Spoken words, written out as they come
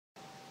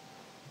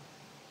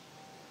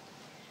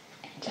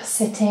Just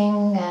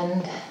sitting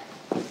and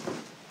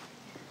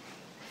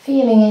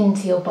feeling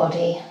into your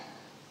body.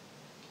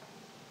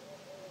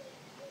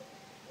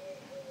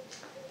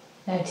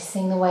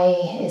 Noticing the way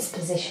it's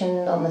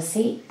positioned on the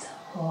seat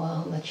or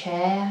on the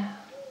chair.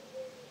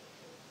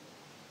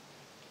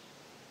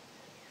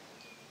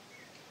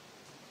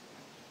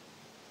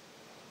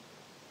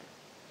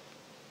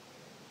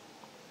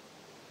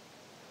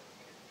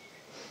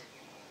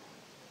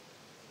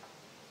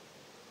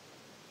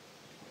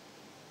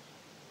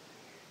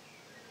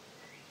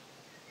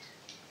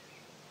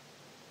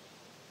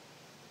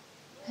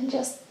 And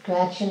just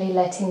gradually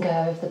letting go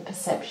of the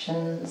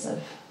perceptions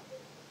of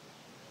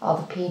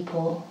other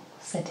people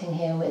sitting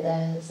here with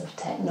us, of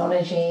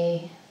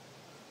technology,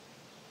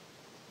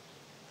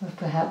 of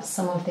perhaps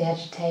some of the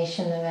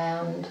agitation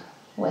around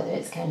whether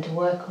it's going to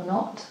work or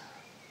not.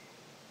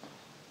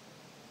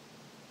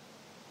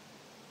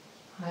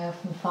 I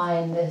often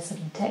find the sort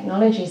of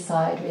technology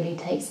side really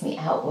takes me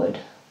outward.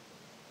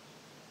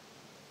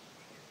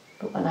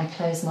 But when I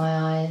close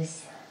my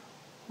eyes,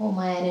 all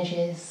my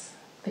energies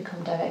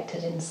become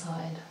directed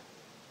inside.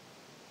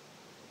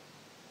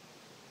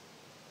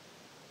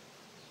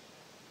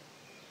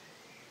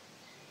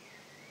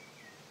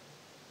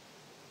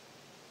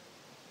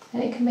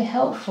 And it can be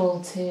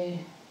helpful to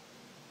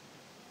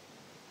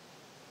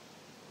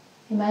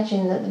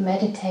imagine that the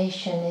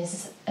meditation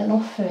is an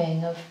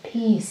offering of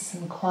peace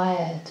and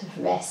quiet,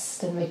 of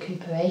rest and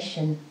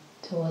recuperation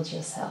towards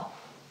yourself,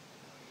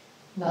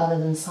 rather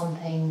than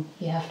something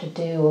you have to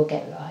do or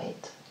get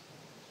right.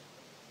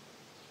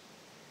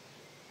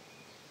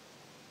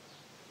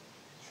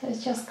 So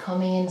it's just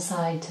coming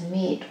inside to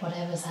meet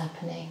whatever's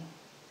happening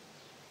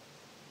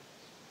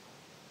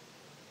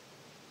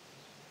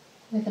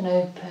with an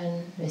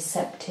open,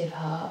 receptive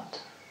heart.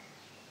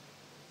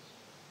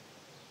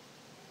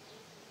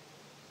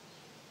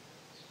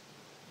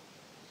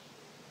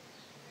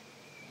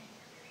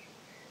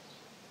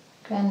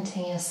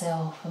 Granting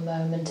yourself a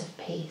moment of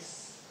peace.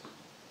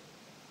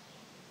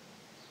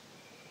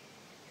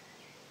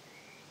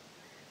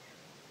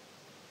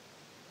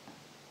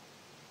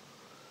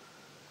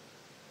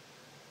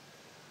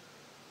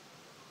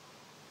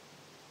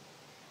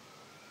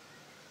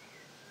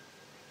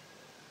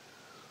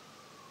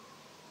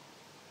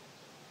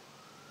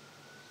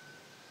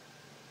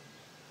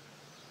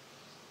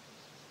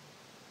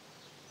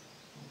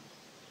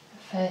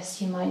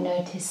 First, you might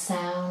notice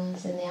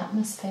sounds in the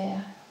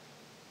atmosphere.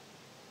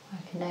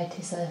 I can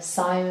notice a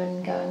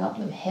siren going up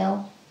the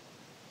hill.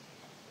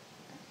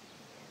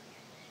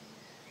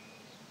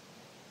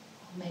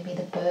 Or maybe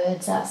the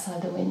birds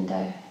outside the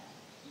window.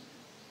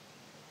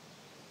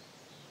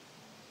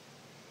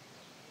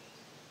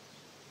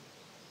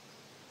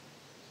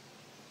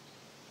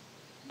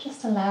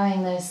 Just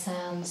allowing those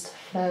sounds to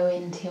flow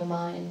into your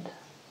mind.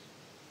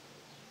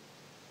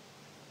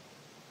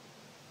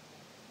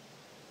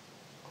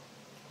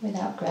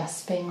 Without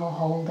grasping or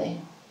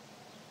holding.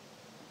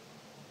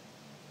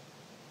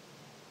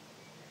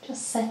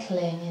 Just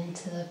settling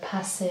into the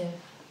passive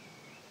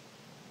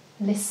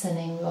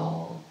listening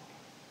role.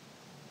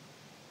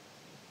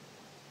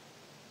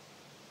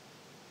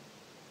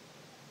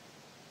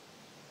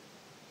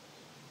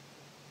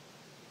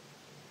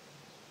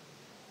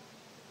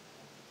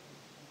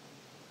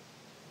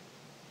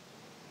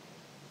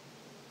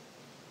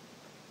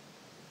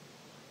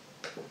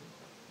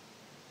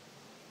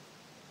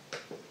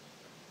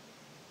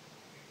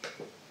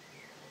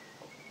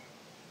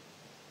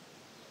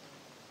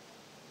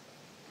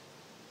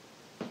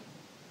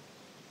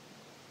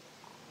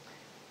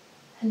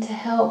 And to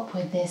help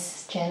with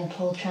this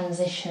gentle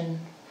transition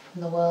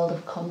from the world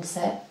of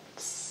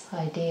concepts,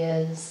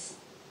 ideas,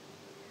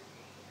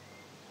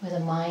 where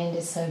the mind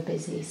is so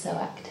busy, so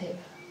active,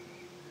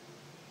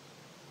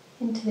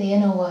 into the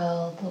inner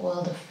world, the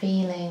world of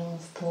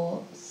feelings,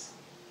 thoughts,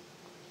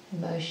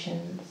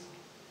 emotions.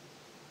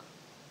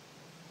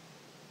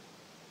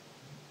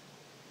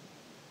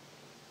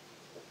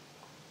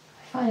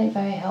 I find it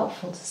very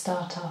helpful to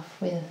start off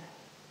with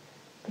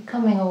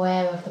becoming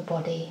aware of the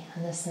body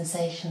and the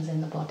sensations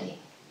in the body.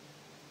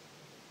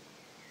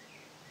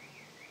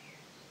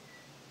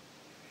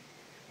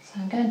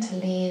 So I'm going to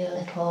lead a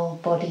little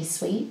body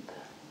sweep.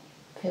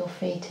 Feel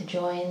free to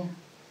join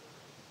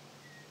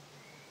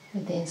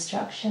with the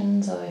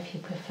instructions, or if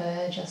you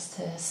prefer, just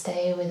to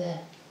stay with an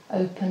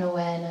open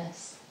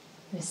awareness,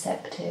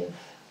 receptive,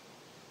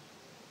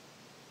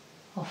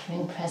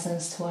 offering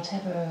presence to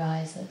whatever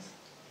arises.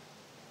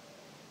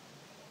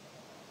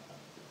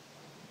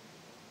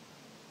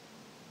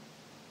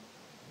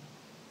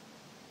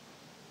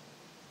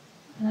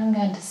 And I'm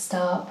going to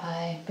start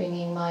by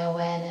bringing my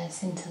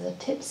awareness into the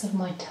tips of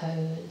my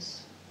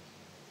toes.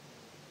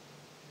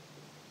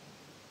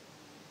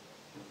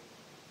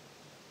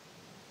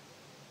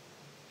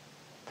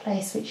 A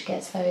place which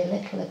gets very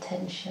little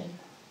attention.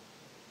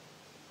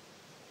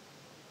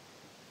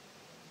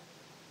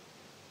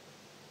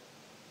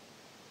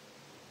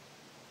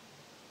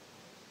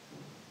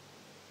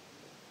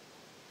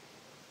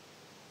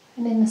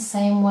 And in the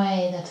same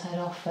way that I'd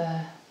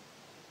offer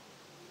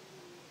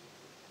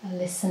a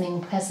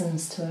listening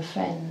presence to a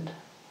friend.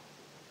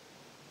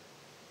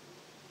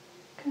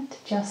 Going to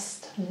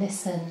just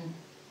listen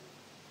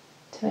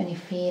to any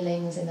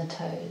feelings in the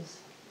toes.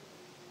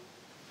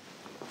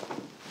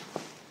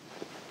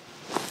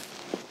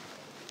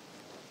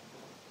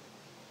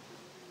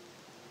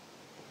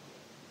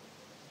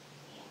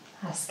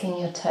 Asking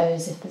your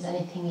toes if there's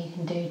anything you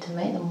can do to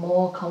make them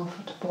more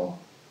comfortable.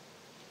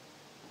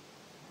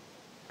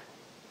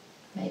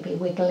 Maybe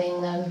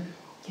wiggling them,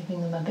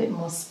 giving them a bit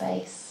more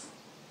space.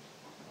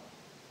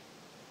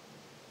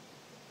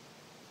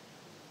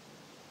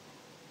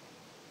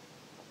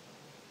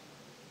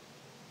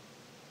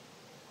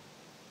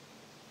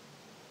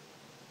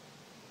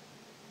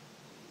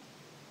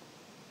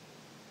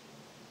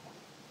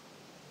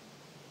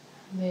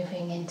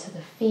 Moving into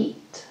the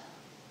feet,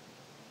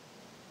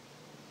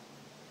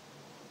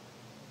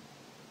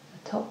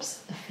 the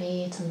tops of the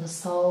feet and the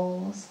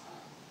soles.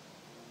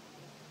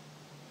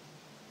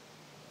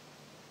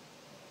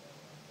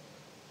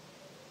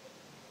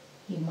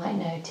 You might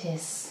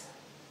notice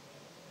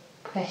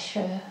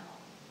pressure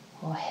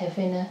or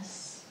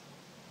heaviness,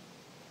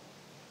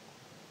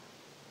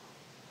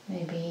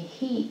 maybe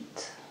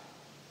heat.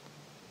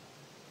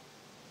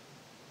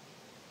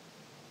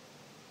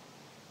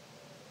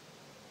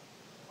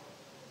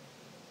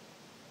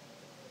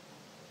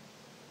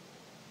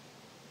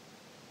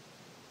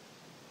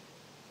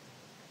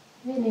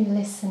 Really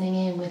listening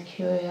in with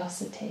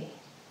curiosity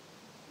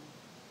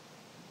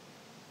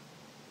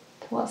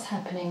to what's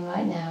happening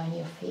right now in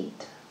your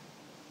feet.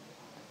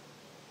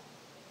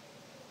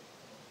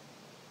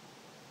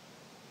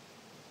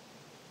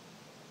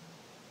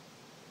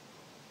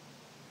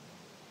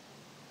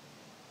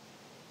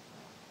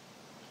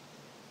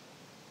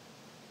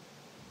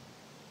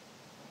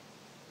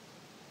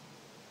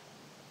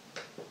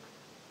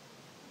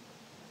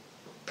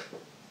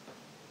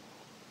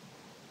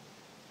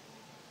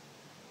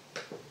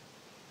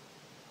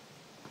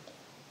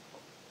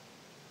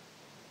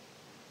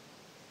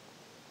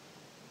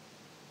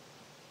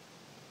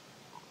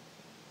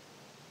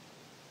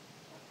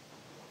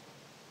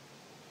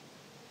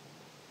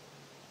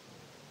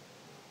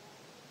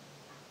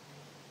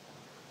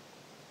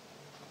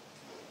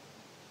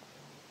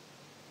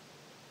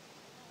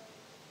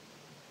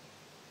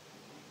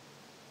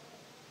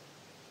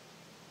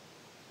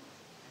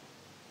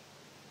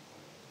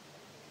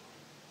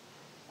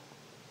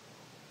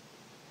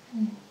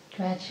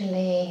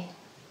 Gradually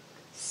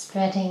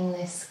spreading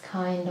this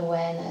kind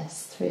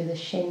awareness through the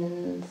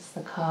shins,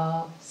 the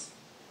calves,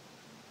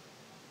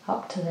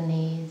 up to the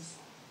knees.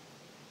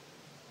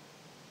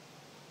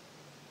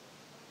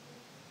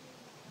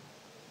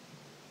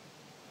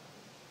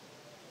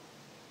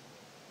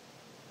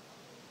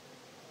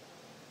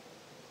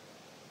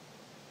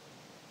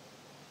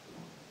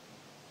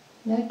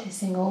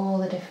 Noticing all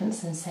the different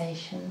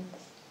sensations.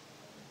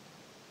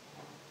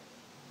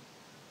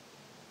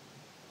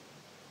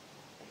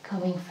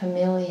 Becoming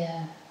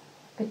familiar,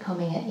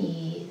 becoming at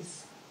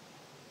ease.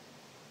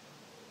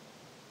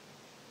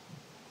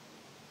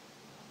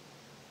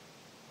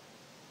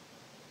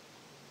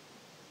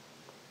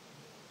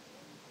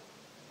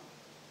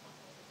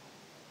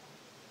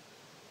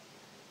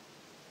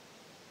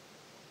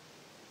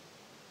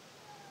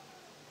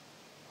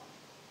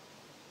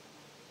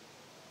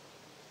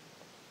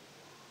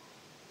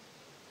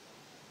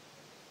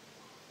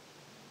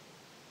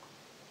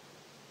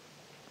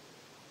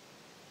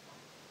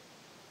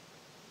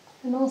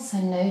 And also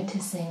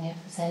noticing if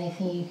there's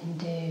anything you can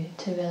do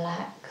to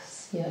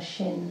relax your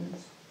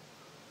shins,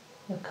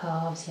 your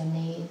calves, your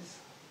knees.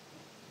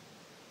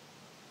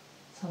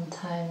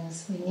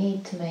 Sometimes we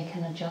need to make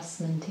an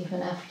adjustment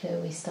even after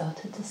we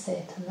started to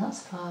sit, and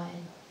that's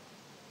fine.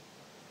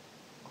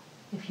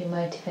 If your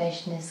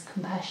motivation is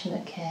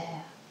compassionate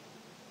care,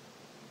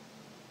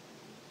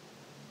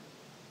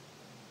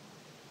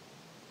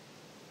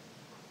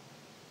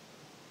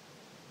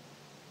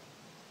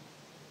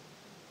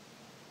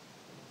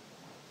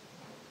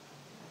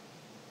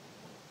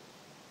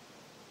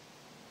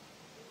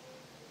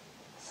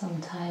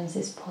 sometimes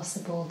it's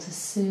possible to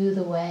soothe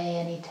away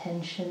any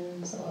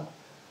tensions or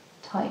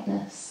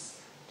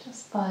tightness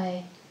just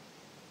by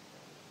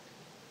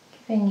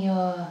giving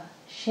your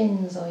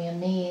shins or your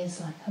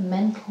knees like a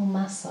mental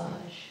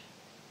massage,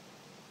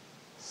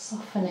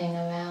 softening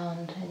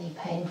around any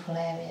painful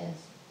areas,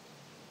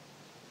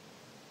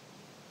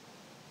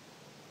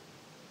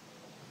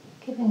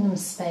 giving them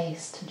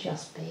space to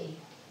just be.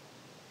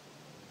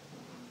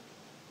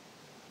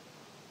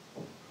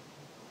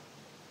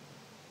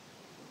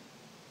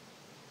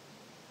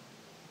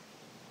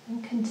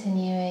 And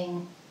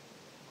continuing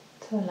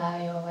to allow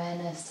your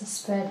awareness to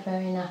spread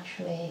very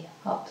naturally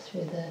up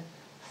through the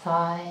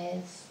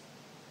thighs,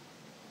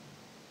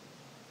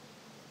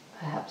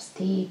 perhaps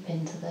deep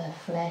into the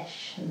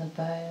flesh and the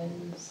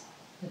bones,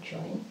 the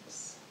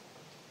joints,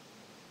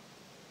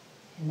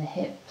 in the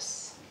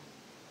hips.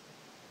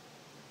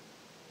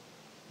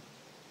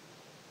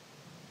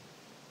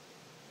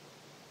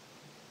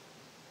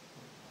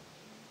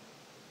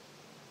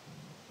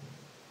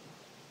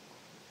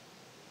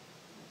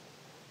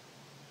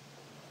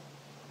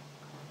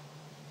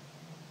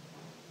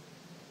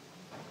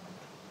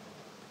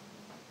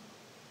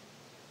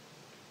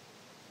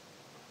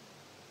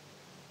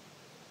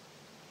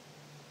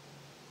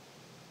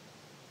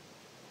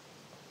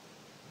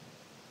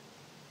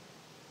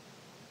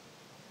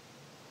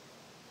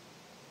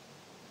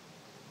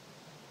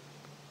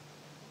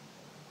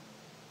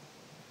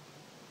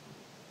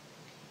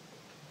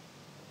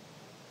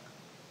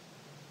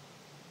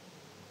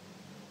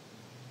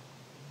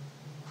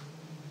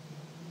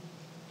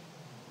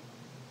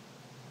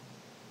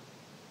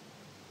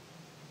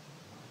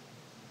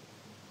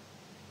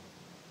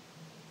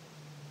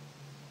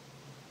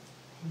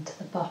 into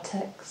the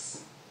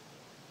buttocks,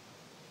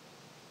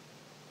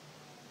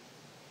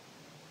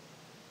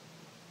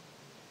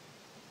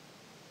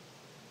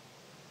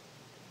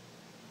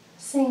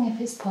 seeing if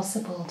it's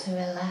possible to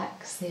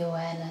relax the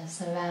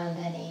awareness around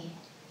any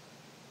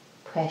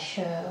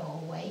pressure or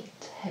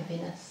weight,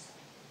 heaviness.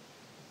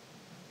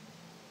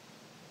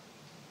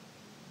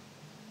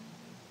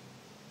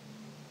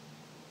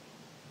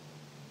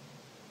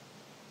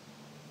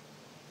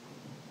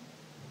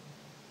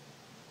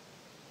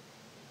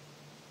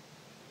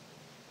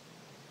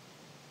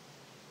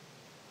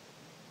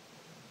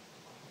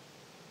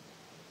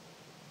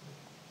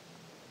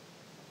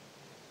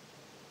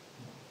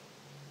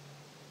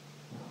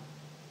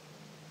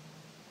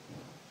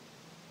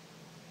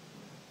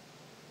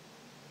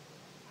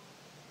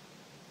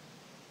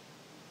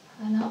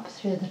 And up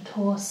through the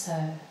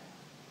torso.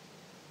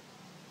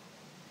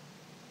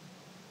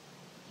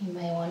 You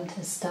may want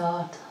to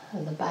start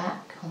at the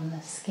back on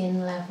the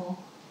skin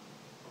level,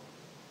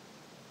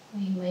 or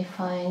you may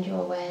find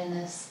your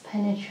awareness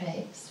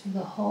penetrates through the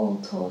whole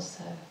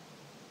torso,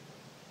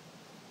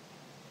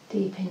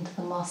 deep into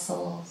the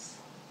muscles,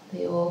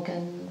 the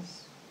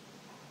organs,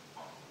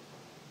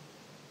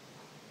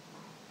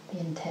 the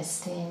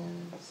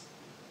intestines.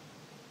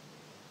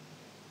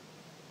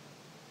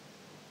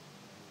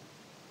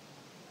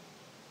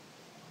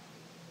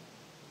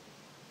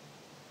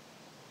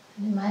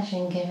 And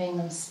imagine giving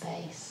them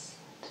space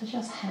to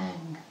just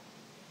hang.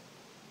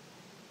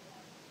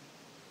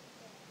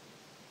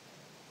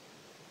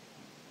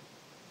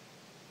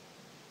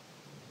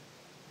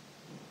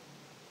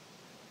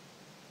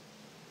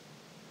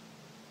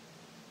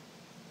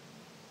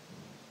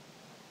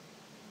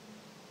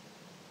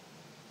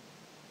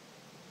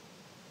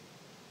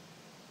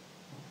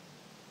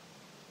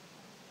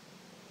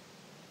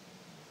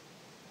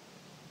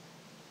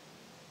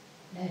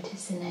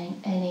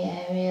 Noticing any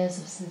areas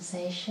of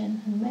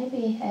sensation, and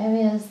maybe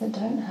areas that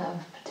don't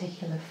have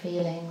particular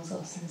feelings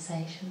or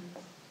sensations.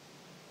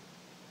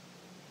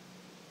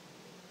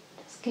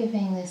 Just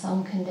giving this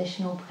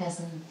unconditional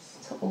presence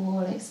to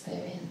all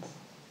experience.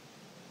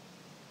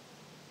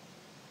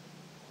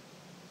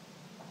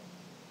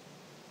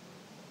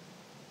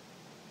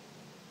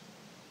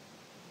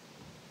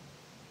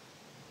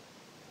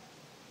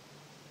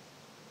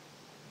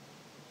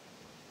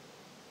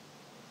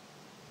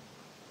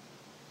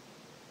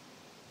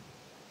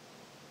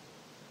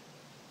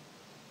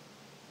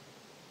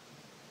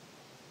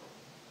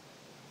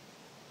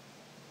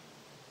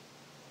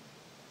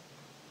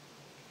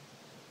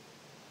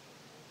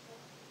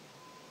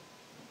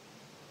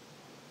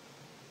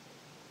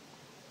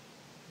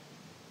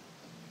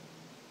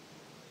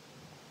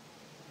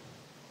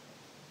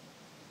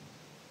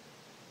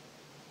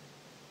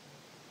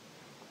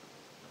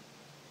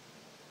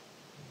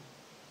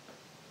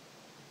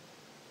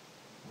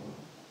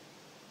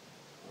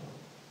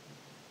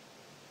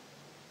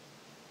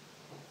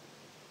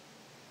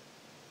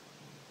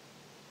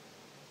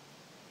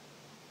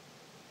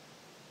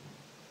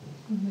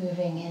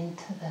 Moving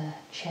into the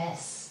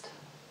chest,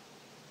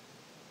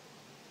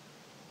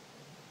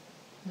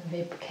 the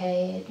rib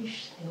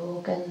cage, the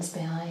organs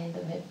behind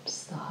the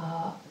ribs, the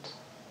heart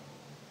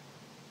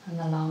and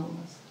the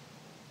lungs.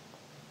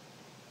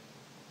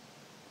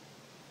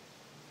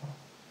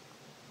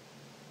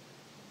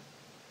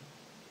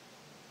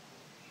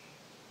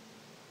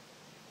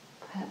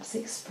 Perhaps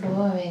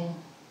exploring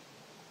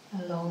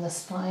along the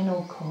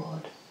spinal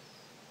cord.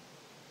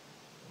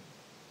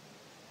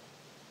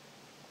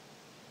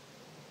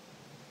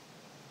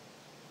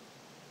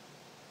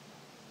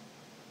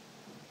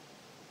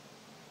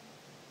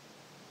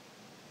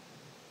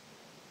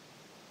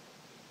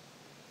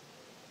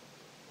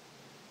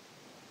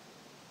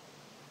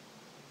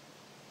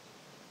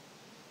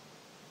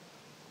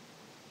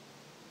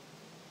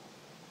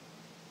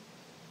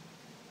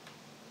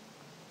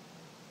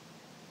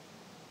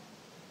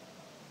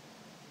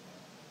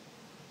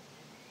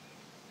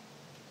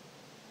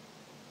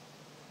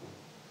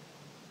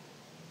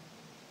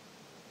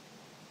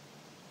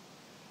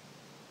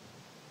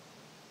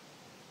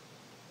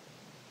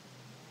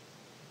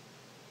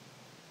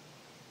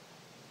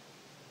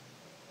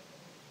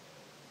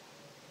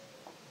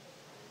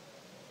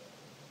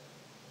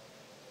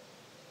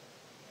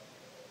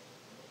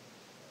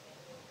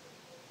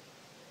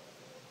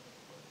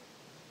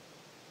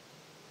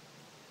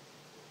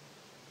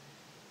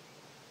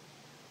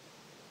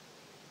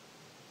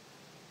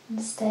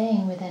 And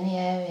staying with any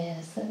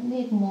areas that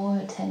need more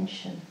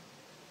attention.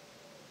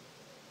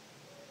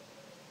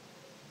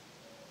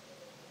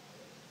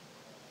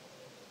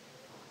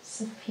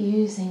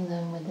 Suffusing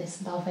them with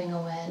this loving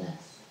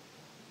awareness.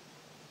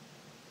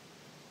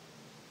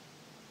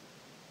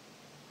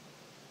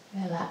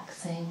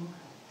 Relaxing,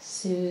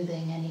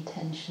 soothing any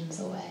tensions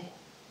away.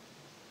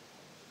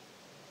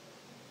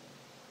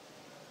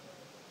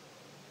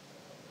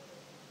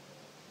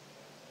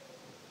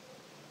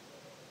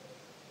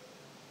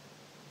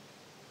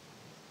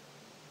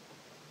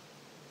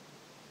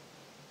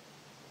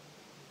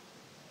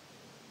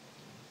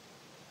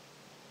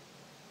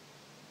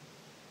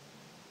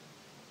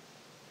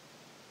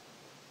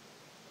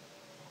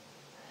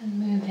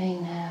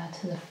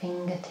 into the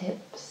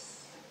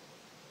fingertips,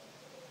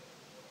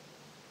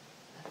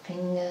 the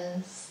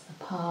fingers,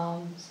 the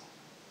palms,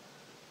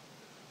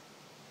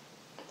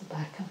 the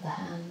back of the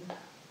hand.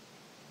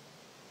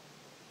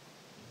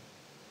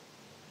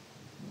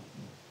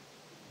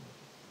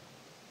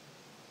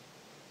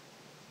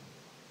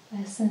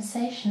 The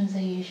sensations are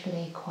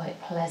usually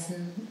quite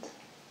pleasant,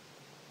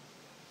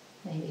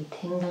 maybe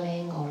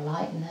tingling or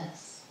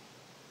lightness.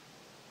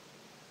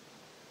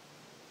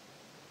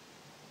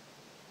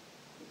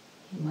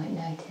 You might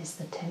notice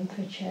the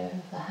temperature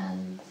of the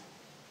hands,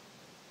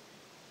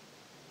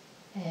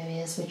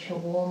 areas which are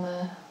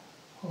warmer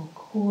or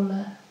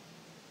cooler.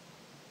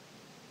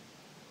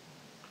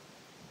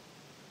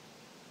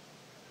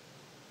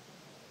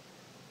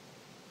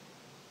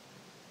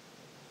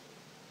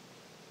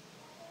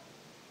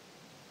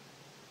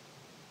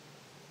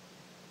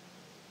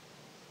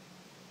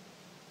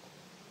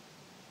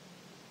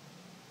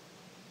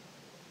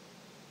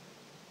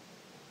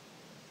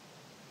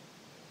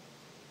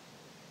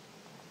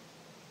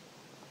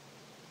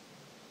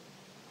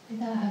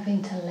 Without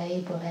having to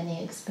label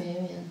any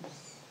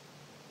experience.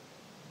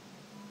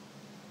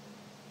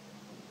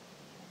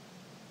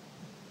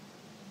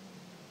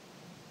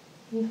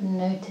 Even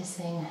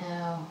noticing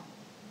how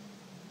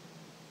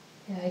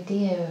the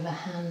idea of a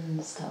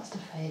hand starts to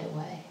fade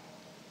away.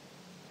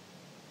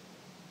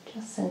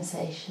 Just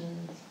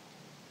sensations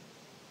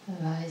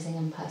arising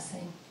and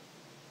passing.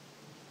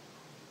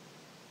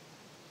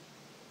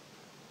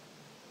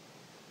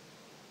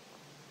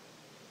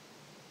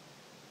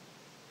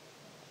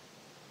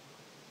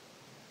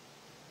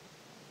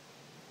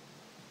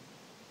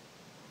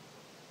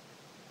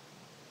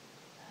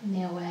 And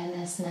the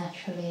awareness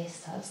naturally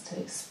starts to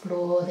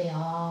explore the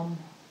arm,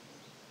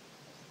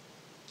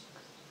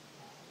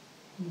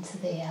 into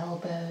the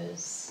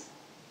elbows,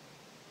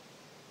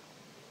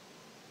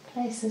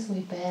 places we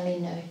barely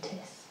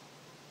notice.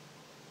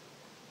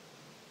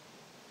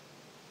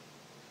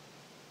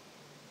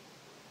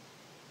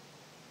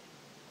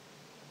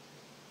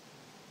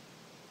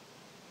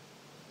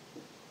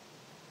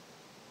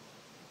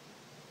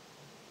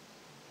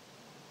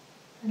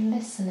 And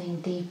listening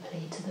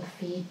deeply to the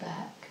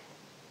feedback.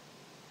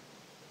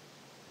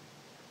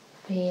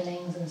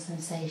 Feelings and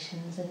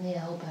sensations in the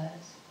elbows.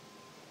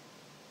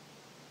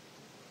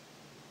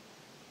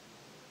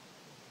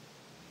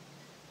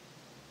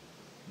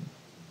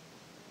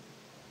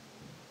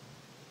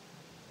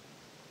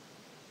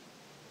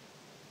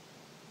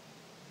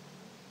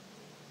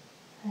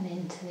 And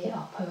into the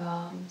upper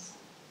arms.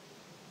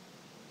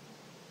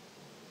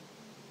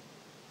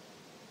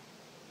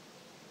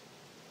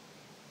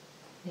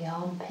 The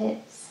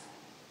armpits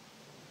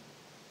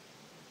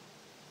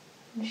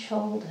and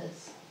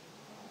shoulders.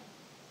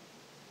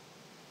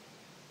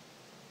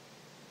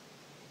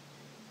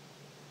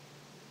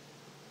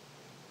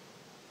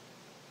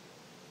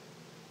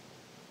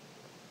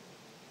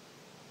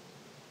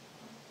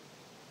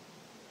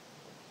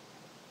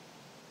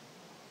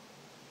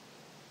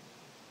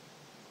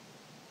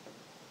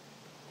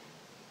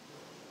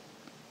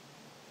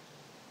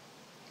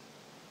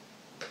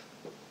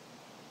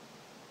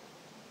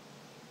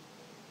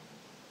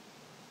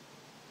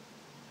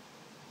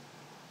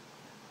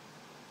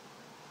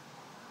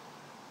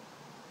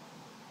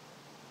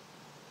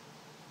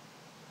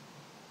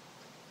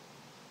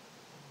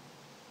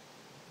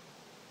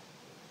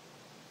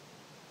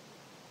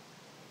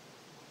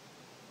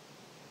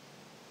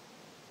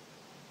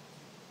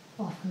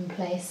 Often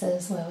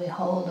places where we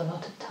hold a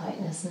lot of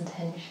tightness and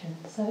tension.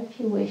 So if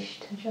you wish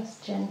to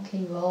just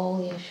gently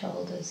roll your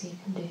shoulders, you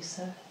can do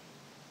so.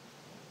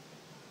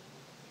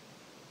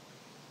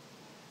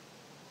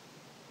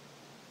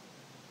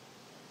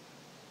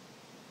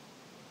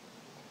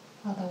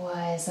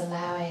 Otherwise,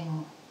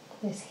 allowing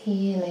this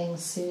healing,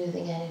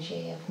 soothing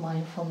energy of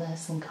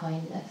mindfulness and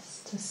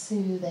kindness to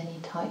soothe any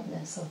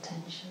tightness or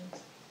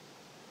tensions.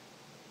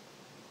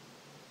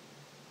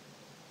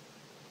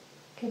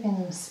 Giving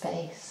them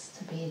space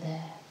to be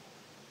there.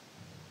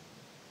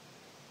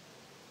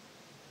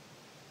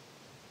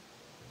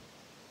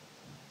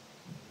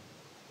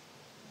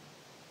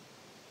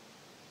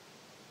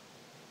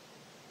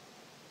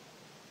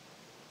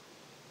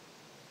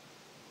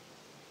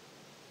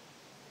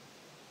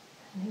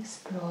 And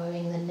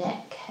exploring the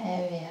neck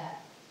area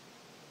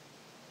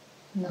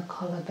from the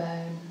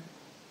collarbone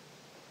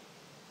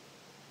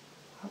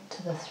up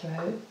to the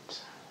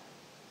throat.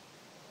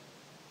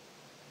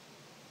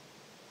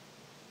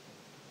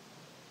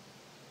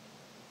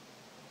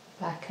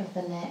 Back of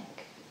the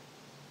neck,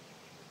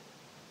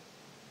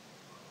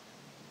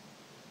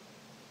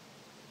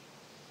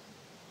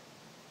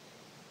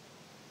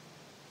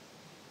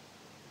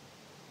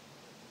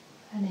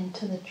 and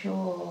into the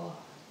jaw,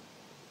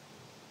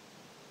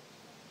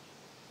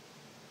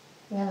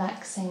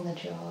 relaxing the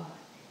jaw.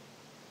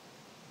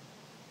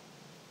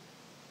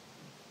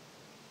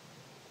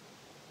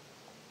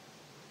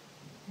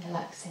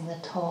 Relaxing the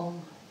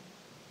tongue.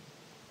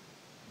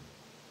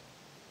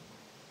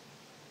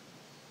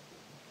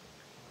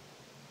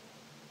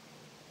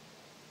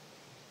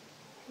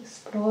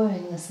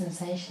 exploring the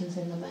sensations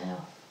in the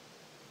mouth.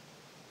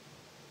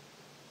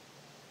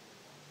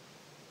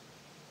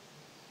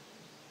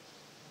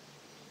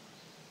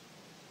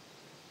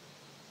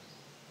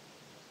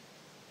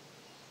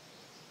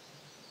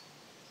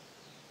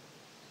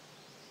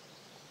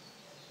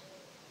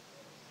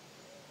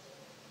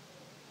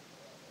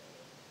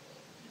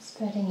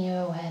 Spreading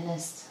your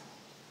awareness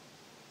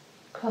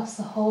across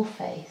the whole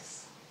face.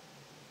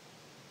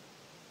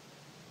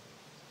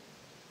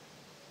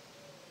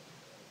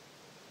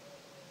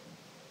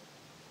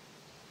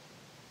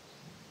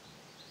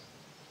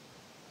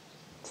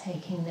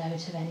 Taking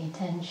note of any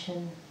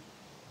tension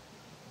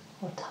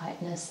or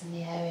tightness in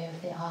the area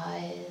of the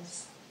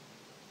eyes.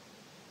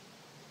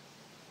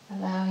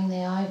 Allowing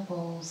the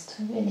eyeballs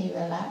to really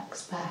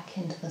relax back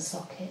into the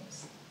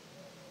sockets.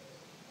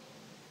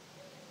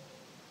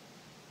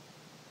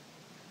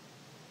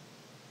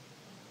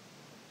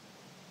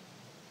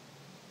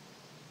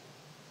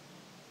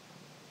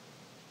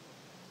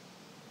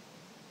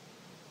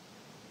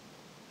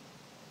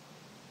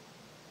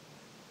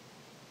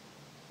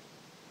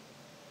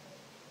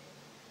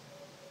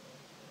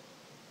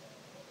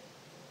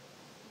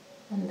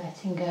 And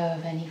letting go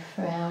of any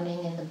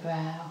frowning in the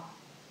brow.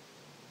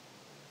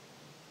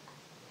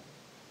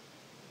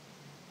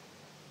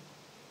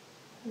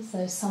 As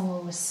though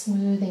someone was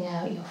smoothing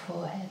out your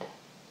forehead.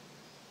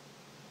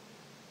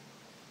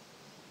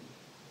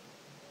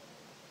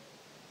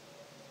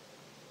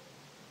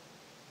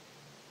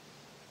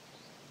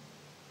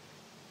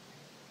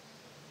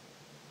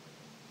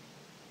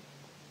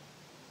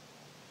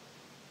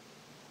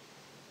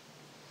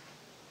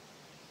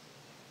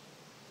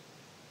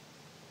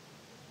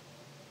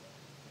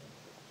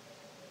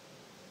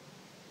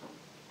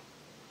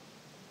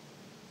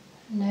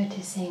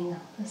 Noticing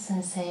the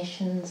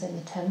sensations in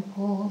the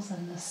temples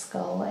and the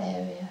skull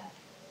area,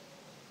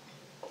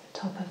 the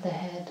top of the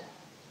head,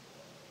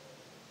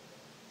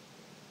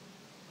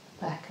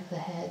 back of the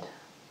head,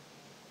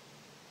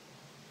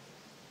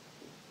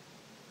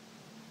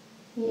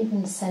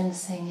 even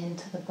sensing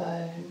into the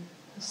bone,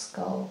 the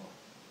skull.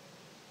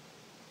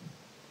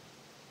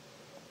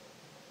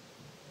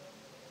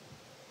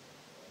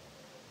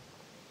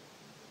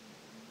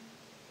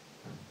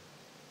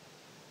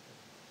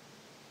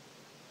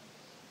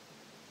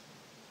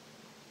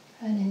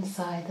 And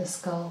inside the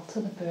skull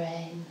to the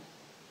brain.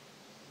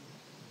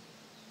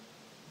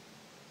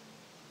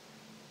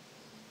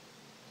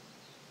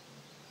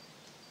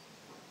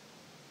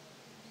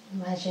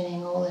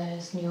 Imagining all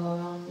those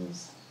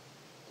neurons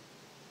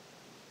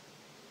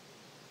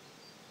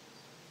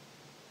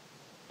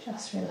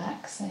just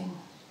relaxing.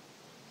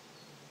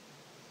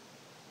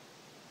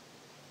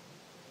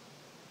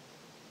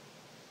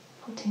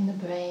 Putting the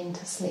brain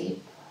to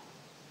sleep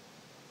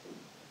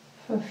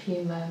for a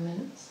few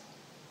moments.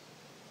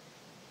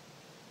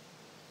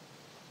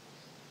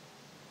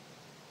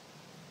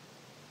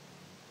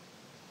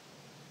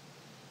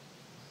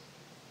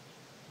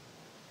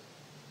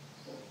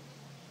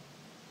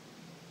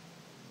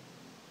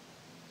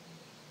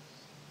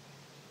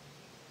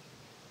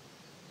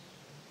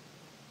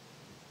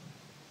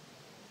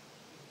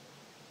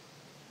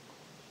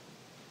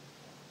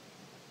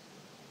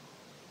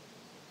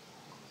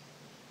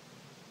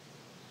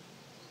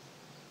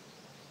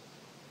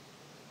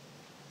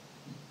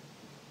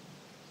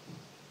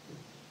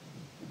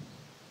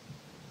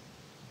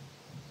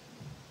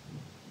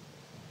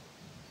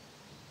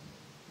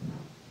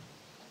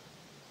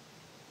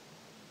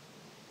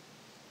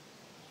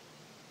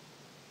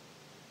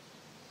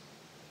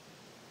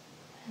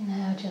 And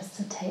now just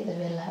to take the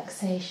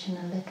relaxation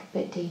a little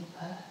bit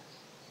deeper.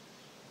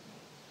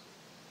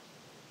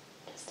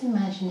 Just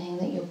imagining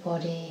that your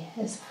body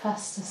is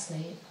fast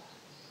asleep.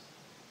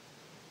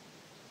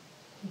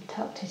 You've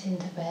tucked it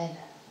into bed.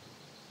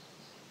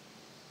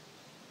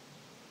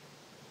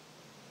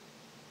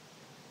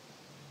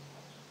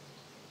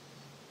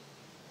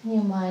 And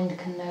your mind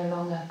can no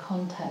longer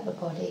contact the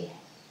body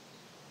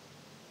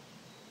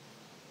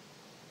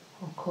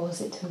or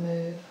cause it to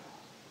move.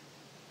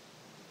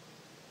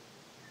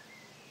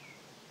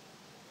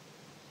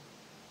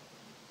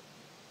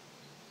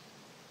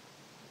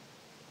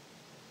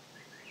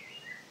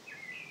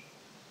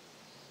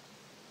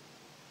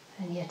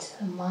 And yet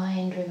the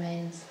mind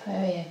remains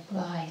very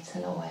bright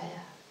and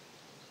aware,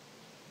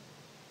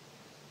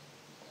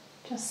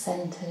 just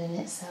centered in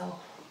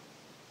itself,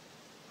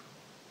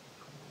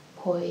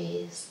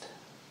 poised,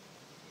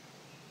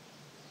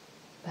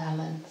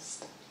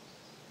 balanced,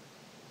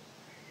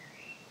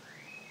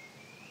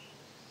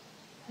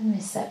 and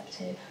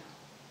receptive.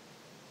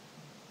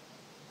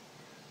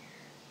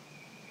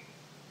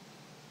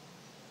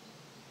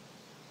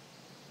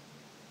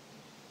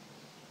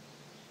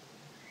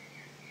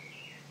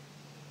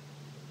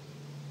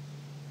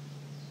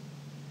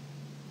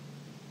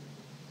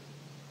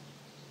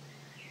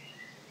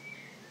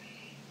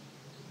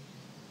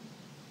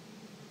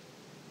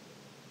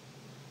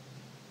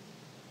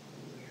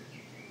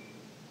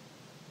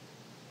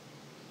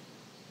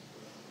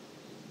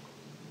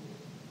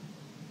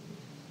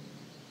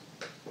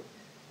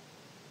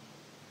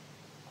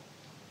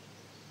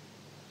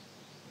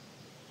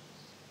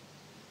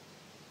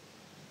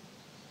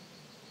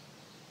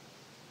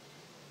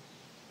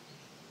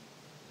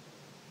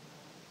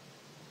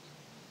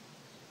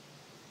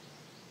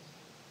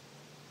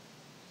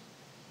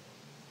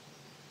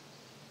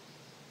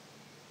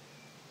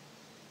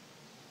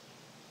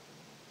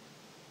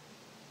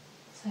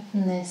 So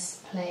from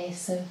this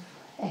place of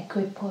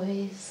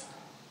equipoise,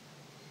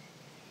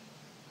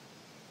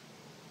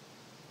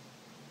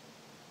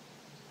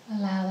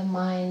 allow the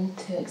mind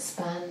to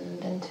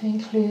expand and to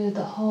include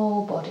the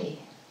whole body,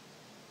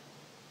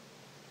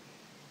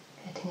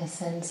 getting a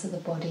sense of the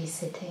body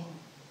sitting.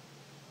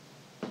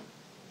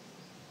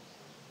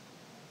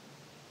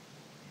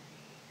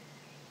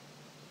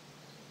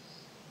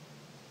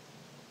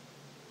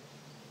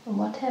 And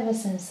whatever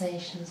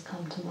sensations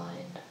come to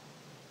mind.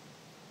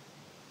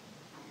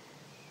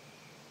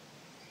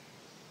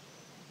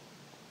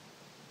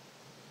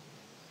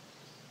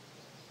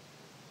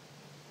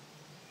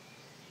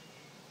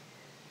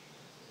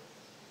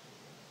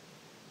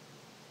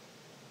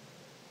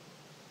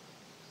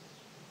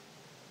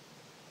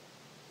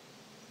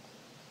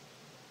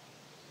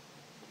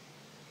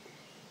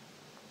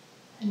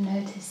 And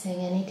noticing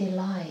any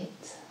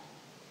delight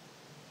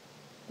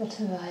that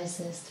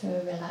arises through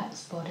a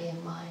relaxed body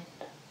and mind.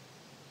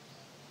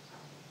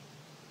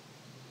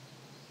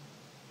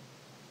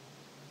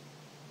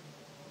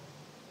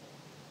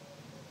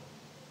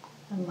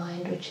 A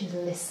mind which is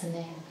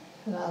listening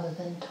rather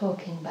than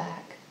talking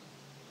back.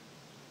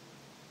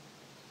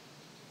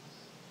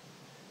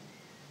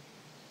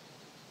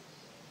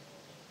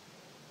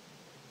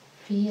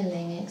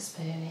 Feeling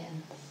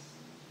experience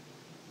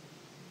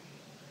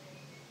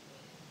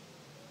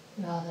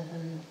rather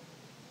than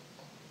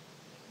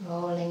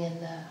rolling in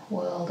the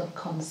world of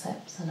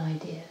concepts and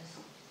ideas.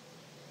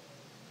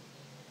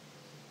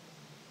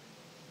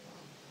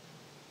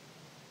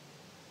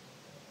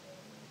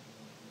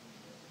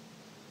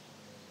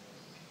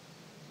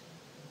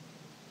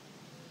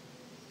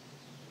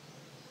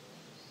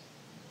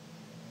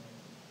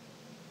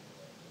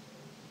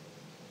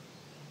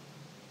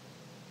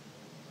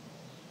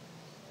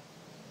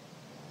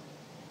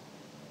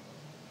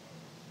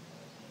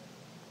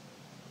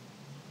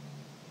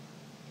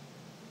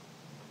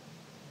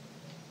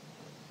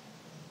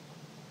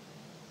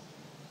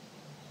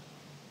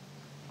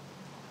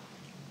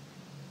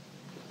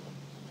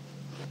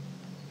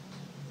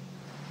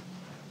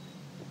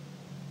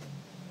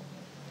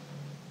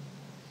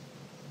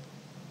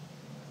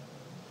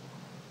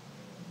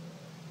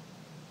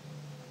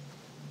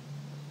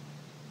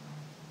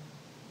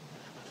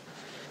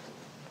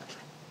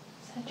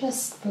 So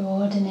just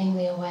broadening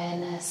the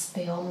awareness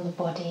beyond the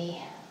body,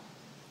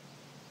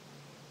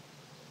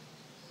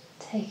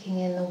 taking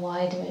in the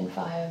wider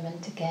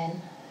environment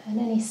again and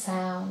any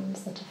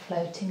sounds that are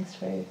floating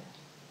through.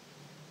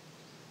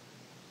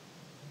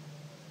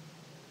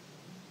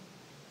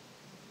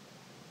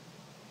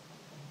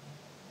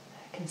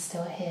 I can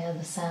still hear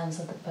the sounds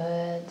of the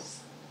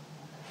birds,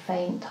 the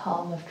faint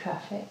hum of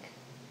traffic.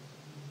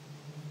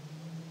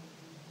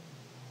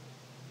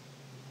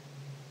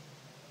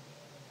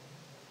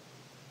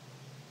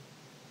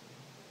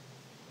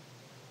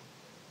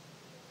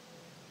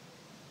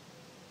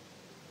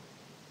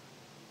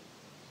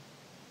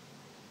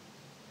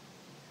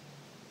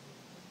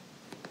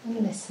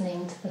 And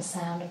listening to the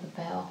sound of the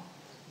bell,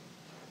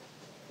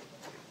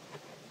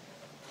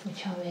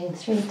 which I'll ring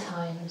 3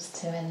 times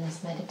to end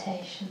this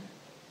meditation.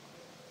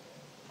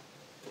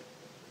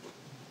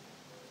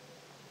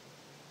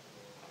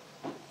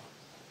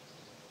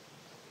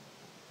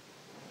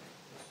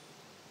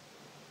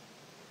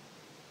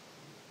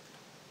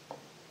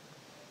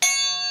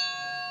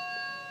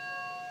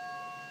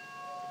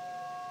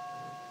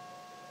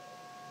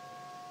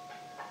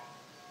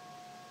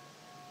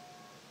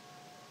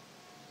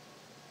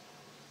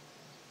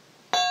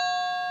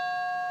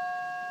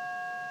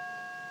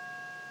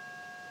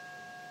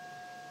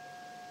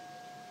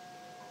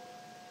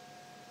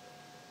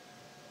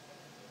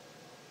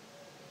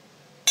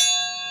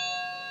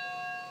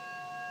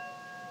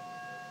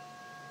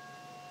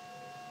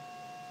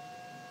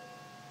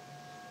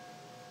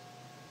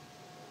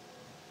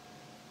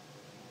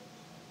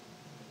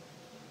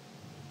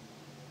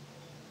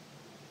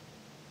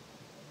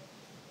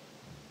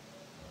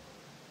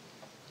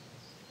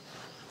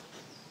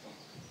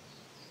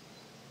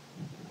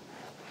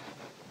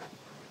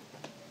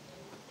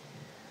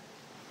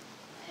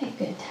 Very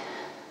good.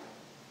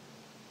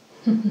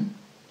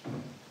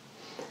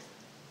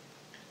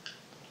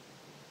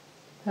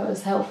 That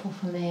was helpful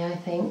for me, I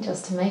think,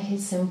 just to make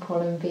it simple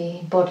and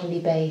be bodily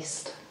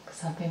based,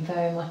 because I've been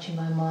very much in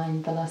my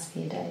mind the last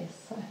few days,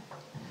 so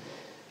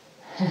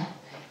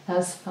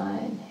that's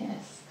fine,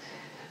 yes.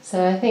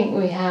 So I think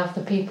we have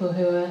the people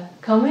who are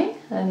coming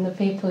and the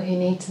people who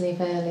need to leave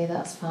early,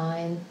 that's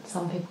fine.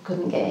 Some people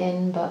couldn't get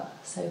in, but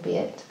so be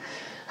it.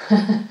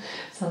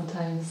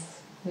 Sometimes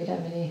we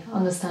don't really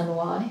understand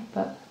why,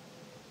 but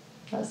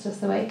that's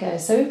just the way it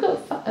goes. So we've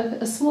got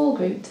a small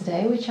group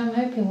today, which I'm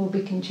hoping will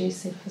be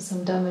conducive for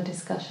some Dhamma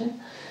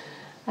discussion.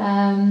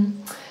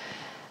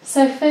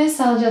 So first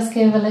I'll just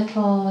give a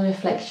little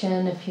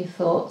reflection, a few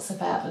thoughts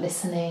about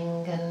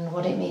listening and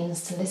what it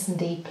means to listen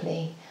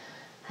deeply,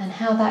 and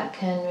how that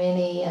can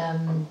really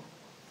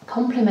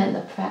complement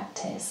the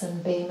practice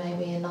and be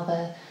maybe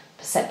another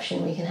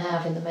perception we can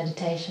have in the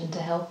meditation to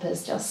help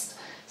us just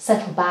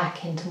settle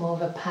back into more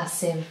of a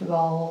passive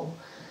role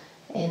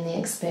in the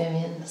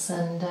experience,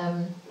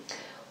 and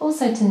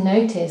also to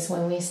notice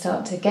when we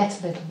start to get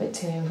a little bit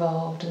too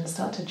involved and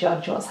start to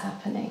judge what's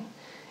happening.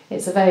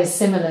 It's a very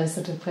similar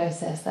sort of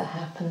process that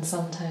happens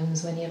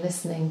sometimes when you're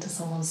listening to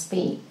someone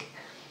speak.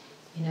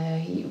 You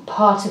know,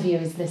 part of you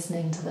is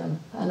listening to them,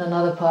 and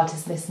another part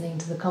is listening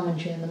to the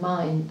commentary in the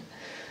mind,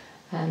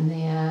 and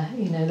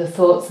the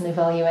thoughts and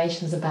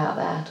evaluations about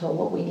that, or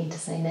what we need to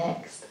say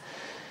next.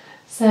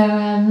 So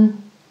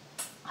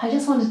I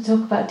just wanted to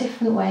talk about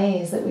different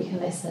ways that we can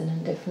listen,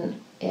 and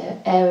different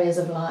areas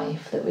of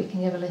life that we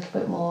can give a little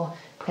bit more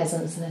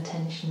presence and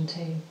attention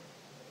to.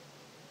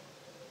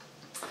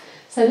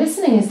 So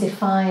listening is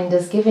defined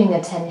as giving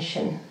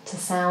attention to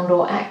sound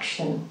or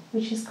action,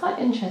 which is quite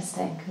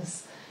interesting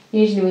because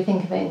usually we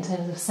think of it in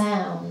terms of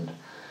sound.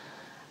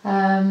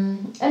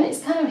 And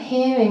it's kind of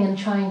hearing and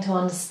trying to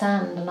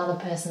understand another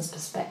person's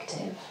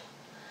perspective.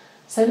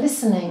 So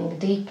listening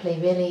deeply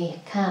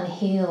really can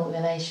heal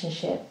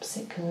relationships,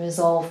 it can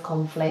resolve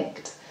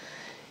conflict,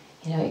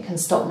 it can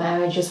stop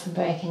marriages from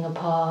breaking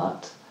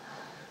apart.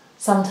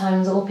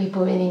 Sometimes all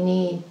people really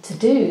need to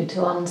do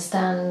to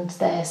understand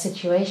their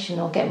situation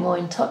or get more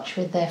in touch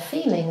with their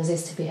feelings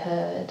is to be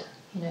heard,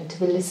 to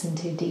be listened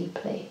to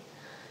deeply.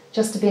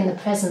 Just to be in the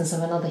presence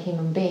of another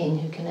human being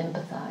who can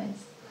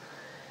empathise.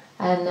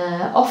 And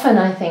often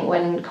I think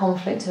when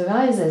conflict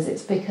arises,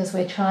 it's because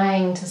we're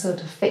trying to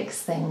sort of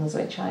fix things,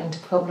 we're trying to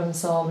problem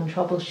solve and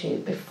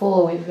troubleshoot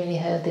before we've really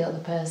heard the other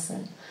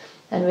person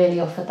and really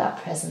offered that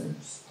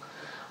presence.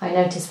 I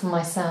notice for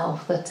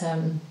myself that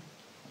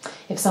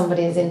if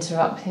somebody is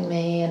interrupting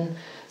me and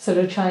sort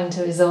of trying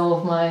to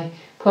resolve my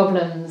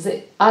problems,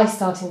 I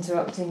start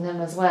interrupting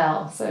them as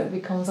well. So it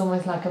becomes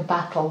almost like a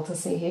battle to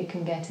see who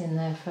can get in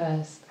there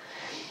first.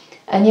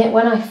 And yet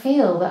when I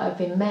feel that I've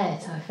been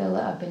met, I feel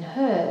that I've been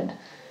heard,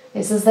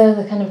 it's as though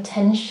the kind of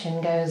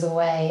tension goes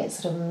away, it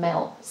sort of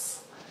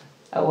melts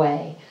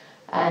away,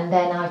 and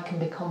then I can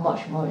become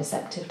much more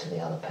receptive to the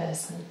other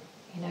person.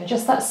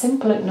 Just that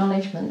simple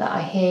acknowledgement that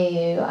I hear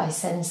you, I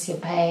sense your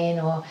pain,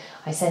 or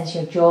I sense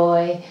your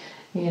joy,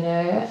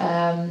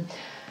 and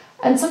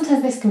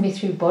sometimes this can be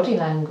through body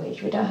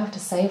language. We don't have to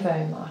say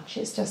very much,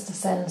 it's just a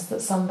sense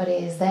that somebody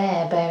is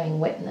there bearing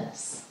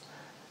witness.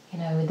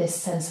 With this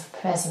sense of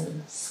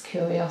presence,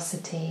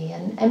 curiosity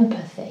and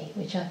empathy,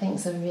 which I think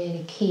is a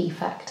really key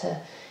factor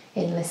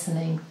in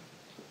listening.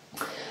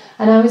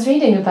 And I was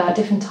reading about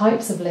different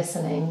types of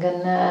listening,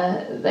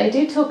 and they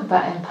do talk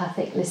about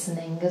empathic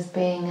listening as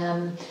being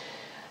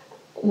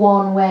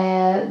one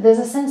where there's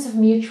a sense of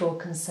mutual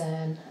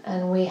concern,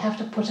 and we have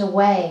to put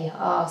away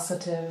our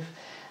sort of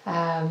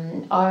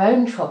our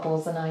own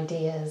troubles and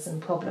ideas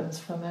and problems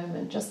for a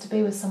moment, just to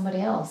be with somebody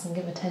else and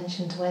give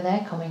attention to where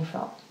they're coming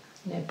from.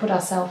 Put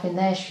ourselves in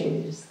their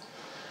shoes.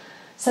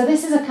 So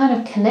this is a kind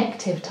of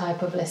connective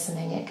type of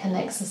listening. It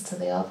connects us to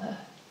the other.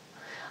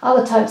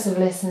 Other types of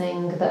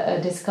listening that are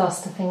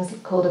discussed are things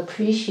called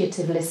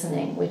appreciative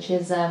listening, which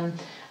is a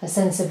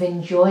sense of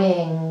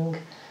enjoying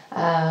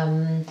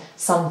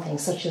something,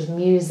 such as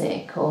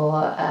music,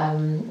 or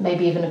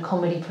maybe even a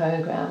comedy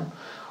program.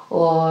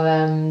 Or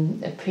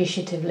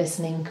appreciative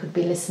listening could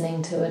be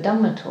listening to a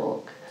Dhamma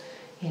talk,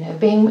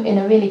 being in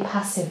a really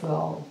passive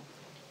role.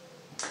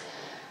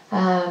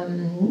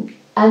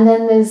 And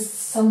then there's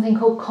something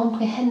called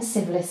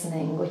comprehensive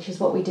listening, which is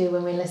what we do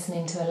when we're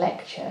listening to a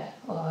lecture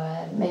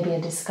or maybe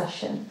a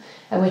discussion,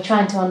 and we're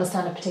trying to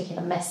understand a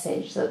particular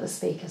message that the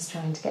speaker's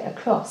trying to get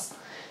across.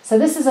 So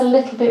this is a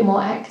little bit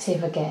more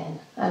active again,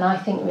 and I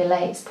think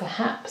relates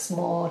perhaps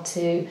more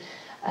to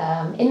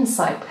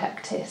insight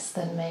practice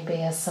than maybe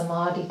a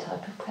samadhi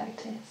type of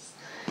practice.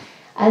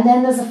 And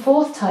then there's a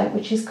fourth type,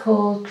 which is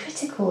called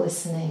critical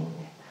listening.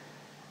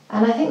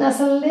 And I think that's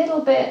a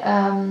little bit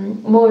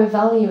more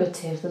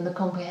evaluative than the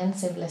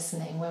comprehensive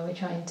listening, where we're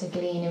trying to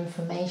glean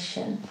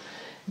information.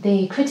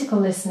 The critical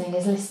listening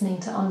is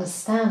listening to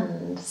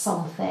understand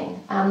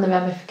something and the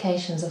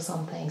ramifications of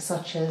something,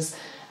 such as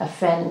a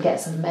friend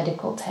gets a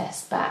medical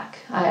test back.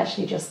 I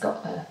actually just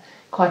got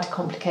quite a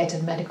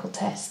complicated medical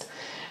test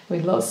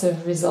with lots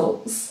of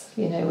results,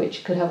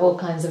 which could have all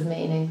kinds of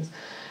meanings.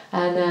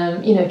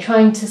 And,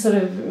 trying to sort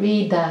of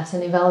read that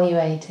and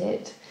evaluate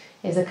it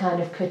is a kind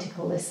of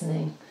critical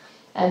listening.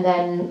 And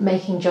then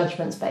making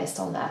judgments based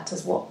on that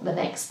as what the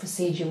next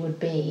procedure would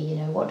be.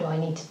 What do I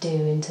need to do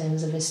in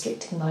terms of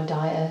restricting my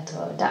diet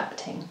or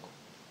adapting?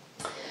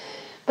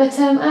 But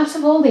out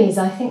of all these,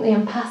 I think the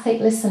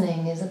empathic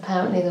listening is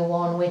apparently the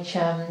one which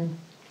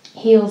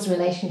heals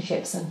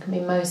relationships and can be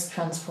most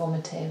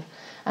transformative.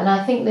 And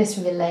I think this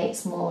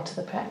relates more to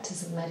the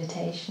practice of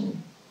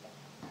meditation.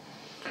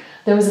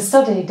 There was a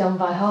study done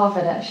by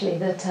Harvard, actually,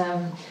 that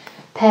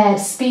paired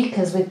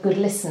speakers with good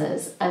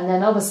listeners and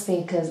then other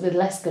speakers with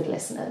less good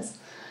listeners,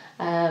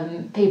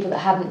 people that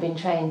hadn't been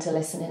trained to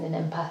listen in an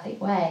empathic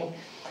way.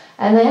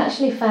 And they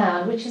actually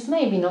found, which is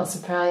maybe not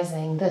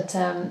surprising, that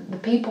the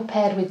people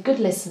paired with good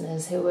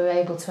listeners who were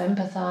able to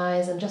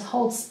empathise and just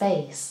hold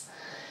space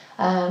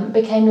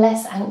became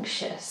less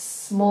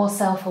anxious, more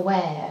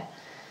self-aware,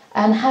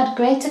 and had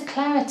greater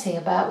clarity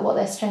about what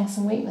their strengths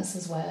and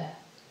weaknesses were.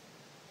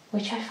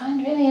 which I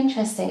find really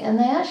interesting. And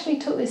they actually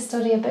took this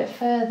study a bit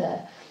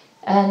further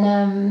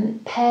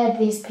and paired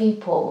these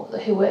people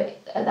who were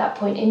at that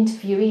point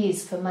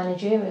interviewees for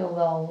managerial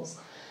roles.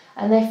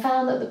 And they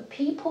found that the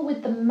people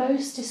with the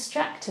most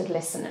distracted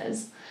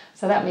listeners,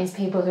 so that means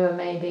people who are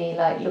maybe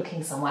like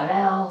looking somewhere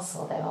else,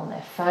 or they're on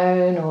their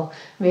phone, or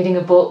reading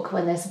a book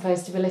when they're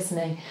supposed to be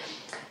listening,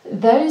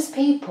 those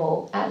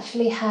people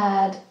actually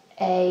had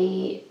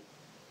a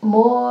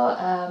more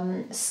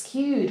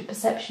skewed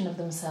perception of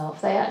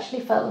themselves. They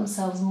actually felt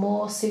themselves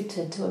more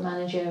suited to a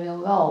managerial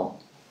role,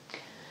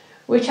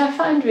 which I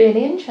find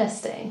really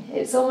interesting.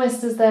 It's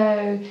almost as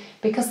though,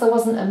 because there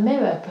wasn't a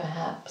mirror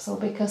perhaps, or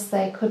because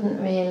they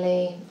couldn't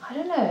really, I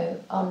don't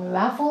know,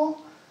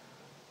 unravel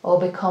or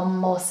become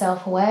more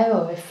self-aware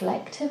or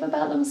reflective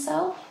about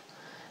themselves,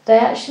 they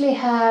actually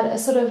had a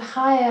sort of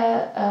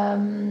higher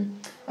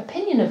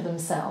opinion of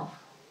themselves,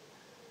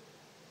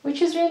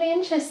 which is really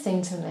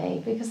interesting to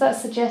me, because that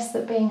suggests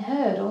that being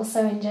heard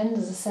also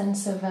engenders a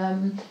sense of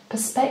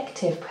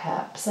perspective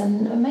perhaps,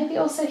 and maybe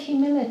also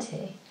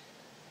humility.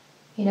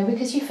 You know,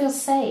 because you feel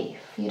safe,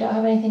 you don't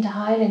have anything to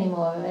hide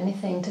anymore or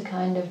anything to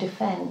kind of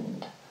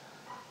defend.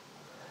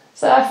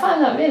 So I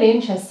find that really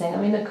interesting. I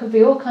mean, there could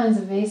be all kinds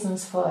of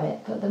reasons for it,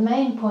 but the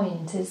main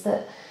point is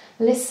that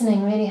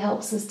listening really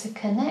helps us to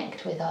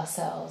connect with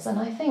ourselves. And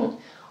I think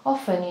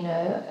often, you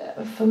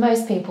know, for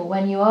most people,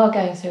 when you are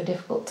going through a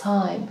difficult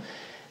time,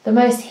 the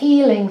most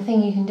healing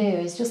thing you can do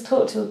is just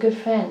talk to a good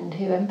friend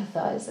who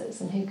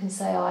empathises and who can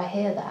say, oh, I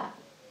hear that,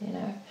 you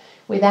know,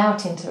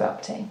 without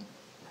interrupting.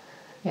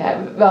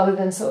 Yeah, rather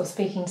than sort of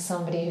speaking to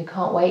somebody who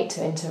can't wait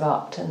to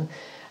interrupt, and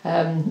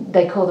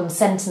they call them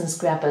sentence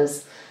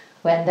grabbers,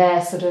 when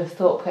their sort of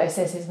thought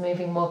process is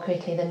moving more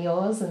quickly than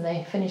yours and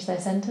they finish their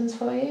sentence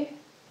for you.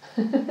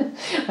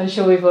 I'm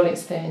sure we've all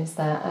experienced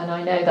that, and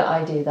I know that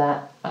I do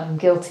that. I'm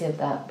guilty of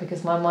that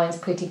because my mind's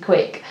pretty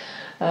quick,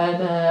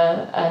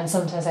 and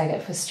sometimes I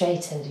get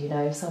frustrated, you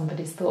know, if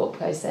somebody's thought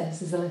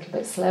process is a little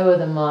bit slower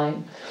than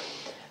mine.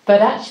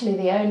 But actually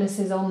the onus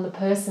is on the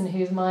person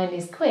whose mind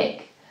is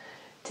quick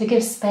to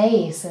give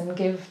space and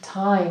give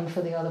time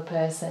for the other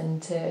person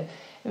to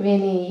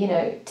really, you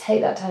know, take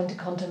that time to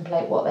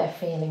contemplate what they're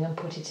feeling and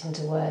put it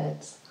into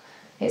words.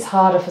 It's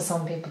harder for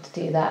some people to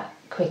do that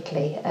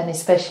quickly, and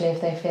especially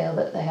if they feel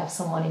that they have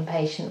someone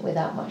impatient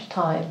without much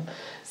time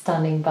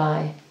standing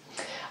by.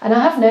 And I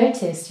have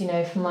noticed, you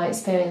know, from my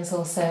experience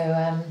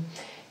also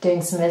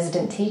doing some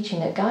resident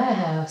teaching at Gaia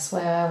House,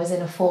 where I was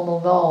in a formal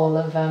role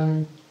of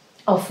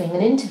offering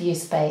an interview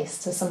space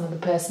to some of the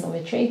personal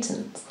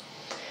retreatants,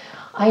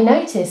 I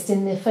noticed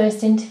in the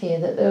first interview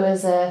that there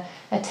was a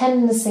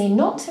tendency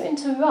not to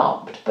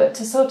interrupt, but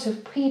to sort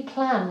of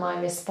pre-plan my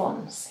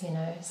response, you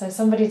know. So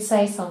somebody'd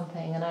say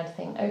something and I'd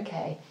think,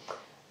 okay,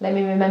 let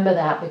me remember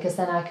that, because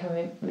then I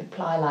can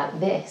reply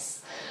like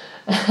this.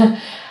 And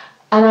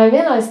I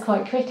realised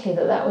quite quickly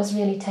that that was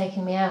really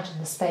taking me out of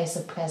the space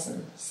of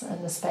presence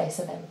and the space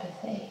of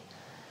empathy.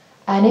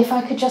 And if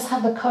I could just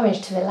have the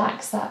courage to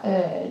relax that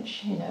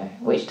urge, you know,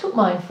 which took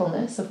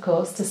mindfulness, of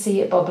course, to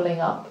see it bubbling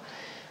up,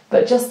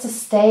 but just to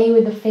stay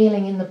with the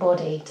feeling in the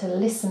body, to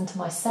listen to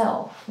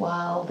myself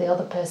while the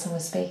other person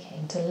was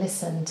speaking, to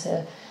listen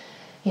to,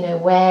 you know,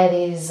 where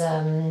these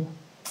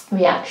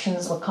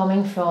reactions were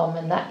coming from,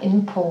 and that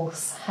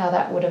impulse, how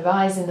that would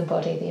arise in the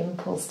body, the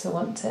impulse to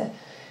want to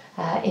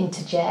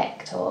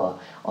interject or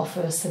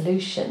offer a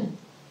solution.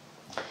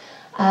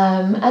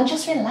 And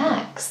just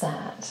relax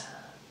that.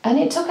 And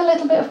it took a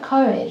little bit of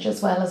courage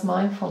as well as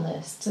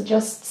mindfulness to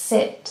just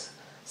sit,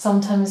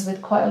 sometimes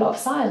with quite a lot of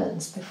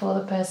silence, before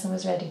the person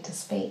was ready to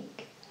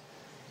speak.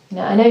 You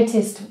know, I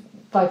noticed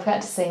by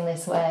practicing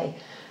this way,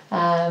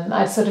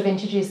 I'd sort of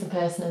introduce the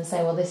person and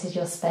say, well, this is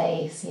your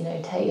space, you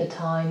know, take your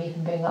time, you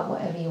can bring up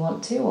whatever you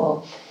want to,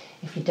 or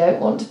if you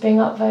don't want to bring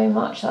up very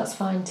much, that's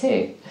fine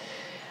too.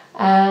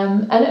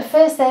 And at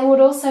first they would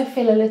also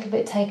feel a little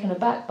bit taken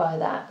aback by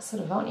that,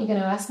 sort of, aren't you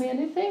going to ask me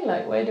anything?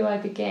 Like, where do I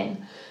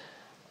begin?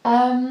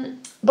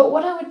 But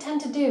what I would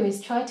tend to do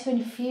is try to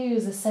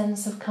infuse a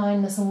sense of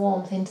kindness and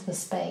warmth into the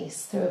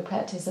space through a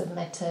practice of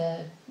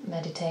metta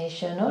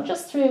meditation, or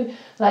just through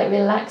like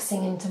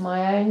relaxing into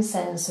my own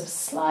sense of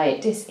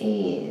slight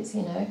dis-ease,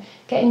 you know,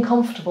 getting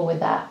comfortable with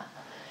that.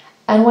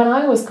 And when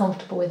I was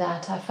comfortable with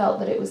that, I felt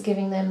that it was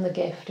giving them the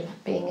gift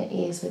of being at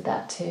ease with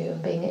that too,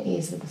 and being at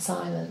ease with the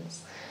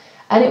silence.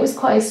 And it was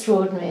quite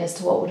extraordinary as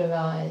to what would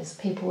arise.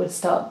 People would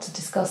start to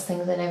discuss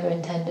things they never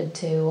intended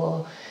to,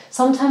 or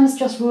sometimes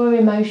just raw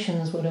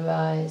emotions would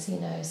arise, you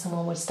know,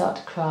 someone would start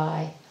to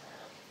cry.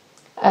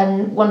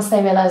 And once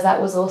they realised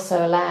that was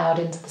also allowed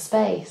into the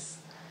space,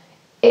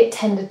 it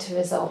tended to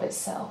resolve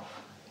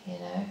itself, you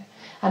know.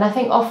 And I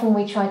think often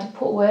we try to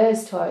put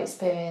words to our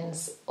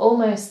experience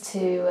almost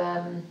to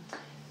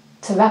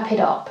wrap it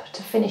up,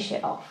 to finish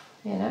it off,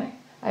 you know.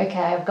 Okay,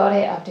 I've got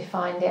it, I've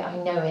defined it, I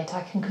know it,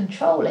 I can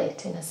control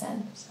it in a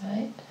sense,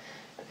 right?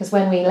 Because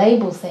when we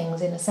label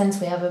things, in a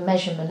sense, we have a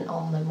measurement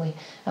on them,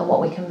 and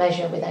what we can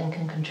measure, we then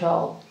can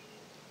control.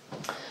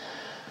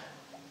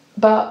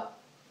 But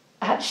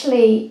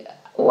actually,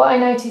 what I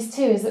notice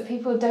too is that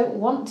people don't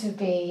want to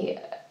be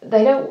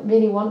they don't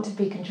really want to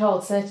be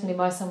controlled, certainly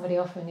by somebody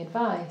offering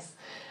advice.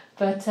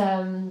 But,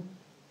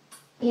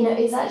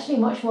 it's actually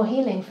much more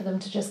healing for them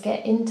to just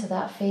get into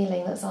that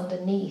feeling that's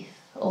underneath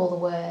all the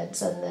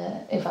words and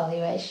the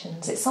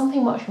evaluations. It's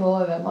something much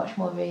rawer, much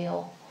more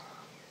real.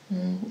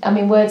 I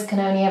mean, words can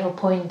only ever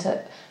point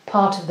at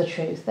part of the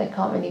truth. They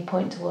can't really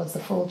point towards the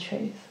full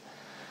truth.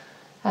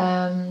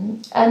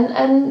 And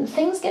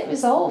things get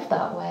resolved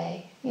that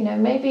way.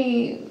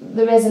 Maybe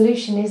the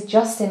resolution is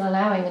just in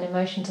allowing an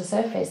emotion to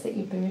surface that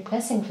you've been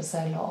repressing for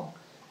so long.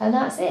 And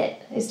that's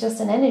it. It's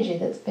just an energy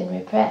that's been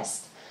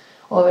repressed,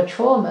 or a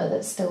trauma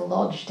that's still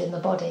lodged in the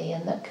body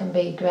and that can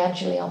be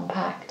gradually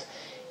unpacked,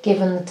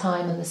 given the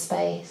time and the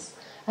space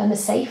and the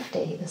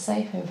safety, the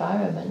safe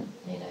environment,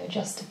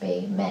 just to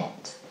be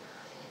met.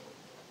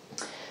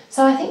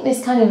 So I think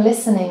this kind of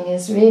listening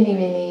is really,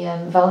 really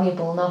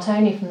valuable, not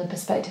only from the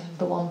perspective of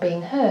the one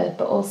being heard,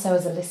 but also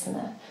as a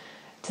listener,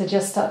 to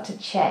just start to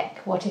check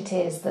what it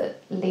is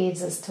that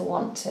leads us to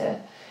want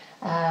to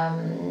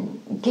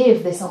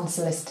give this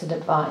unsolicited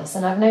advice.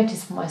 And I've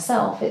noticed for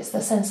myself, it's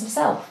the sense of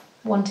self,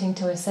 wanting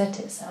to assert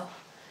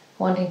itself,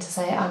 wanting to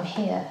say, I'm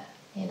here,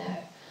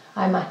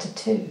 I matter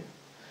too.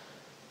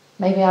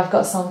 Maybe I've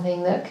got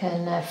something that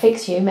can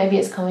fix you, maybe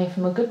it's coming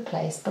from a good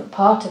place, but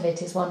part of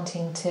it is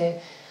wanting to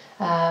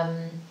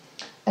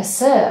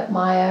assert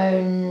my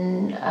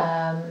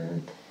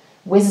own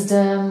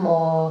wisdom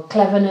or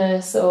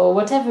cleverness or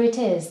whatever it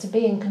is, to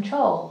be in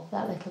control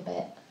that little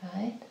bit,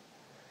 right?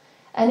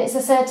 And it's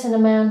a certain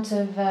amount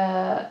of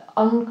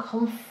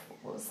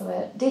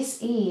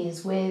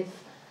dis-ease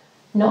with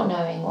not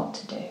knowing what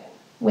to do,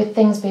 with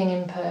things being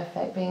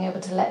imperfect, being able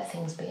to let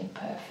things be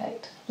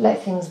imperfect,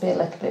 let things be a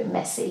little bit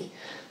messy.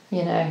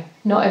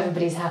 Not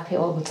everybody's happy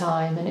all the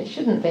time, and it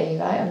shouldn't be,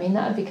 right? I mean,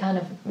 that would be kind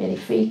of really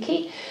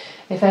freaky.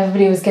 If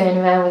everybody was going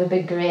around with a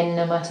big grin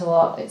no matter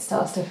what, it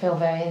starts to feel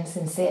very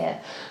insincere.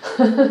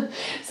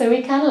 So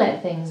we can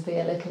let things be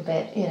a little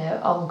bit,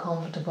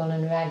 uncomfortable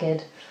and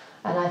ragged.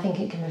 And I think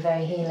it can be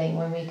very healing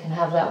when we can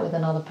have that with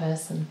another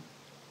person.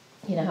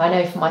 I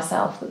know for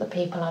myself that the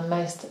people I'm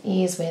most at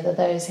ease with are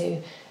those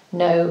who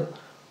know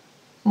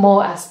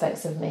more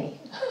aspects of me,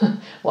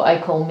 what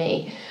I call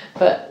me.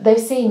 But they've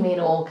seen me in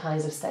all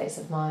kinds of states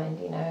of mind,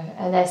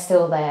 and they're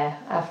still there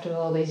after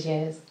all these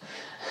years,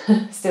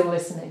 still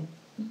listening.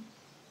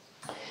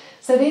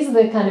 So these are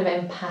the kind of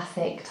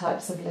empathic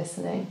types of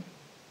listening.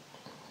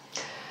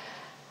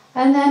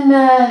 And then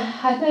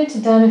I've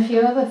noted down a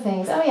few other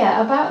things. Oh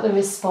yeah, about the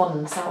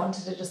response, I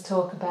wanted to just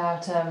talk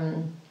about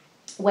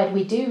when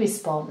we do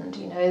respond,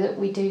 that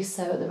we do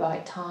so at the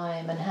right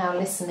time, and how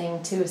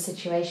listening to a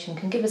situation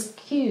can give us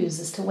cues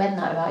as to when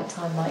that right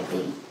time might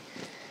be.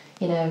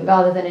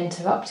 Rather than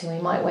interrupting,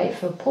 we might wait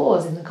for a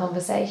pause in the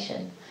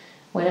conversation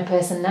when a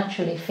person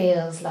naturally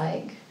feels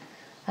like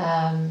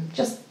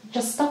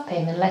just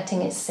stopping and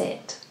letting it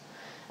sit.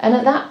 And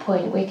at that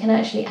point we can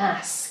actually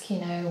ask,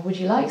 would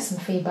you like some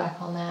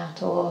feedback on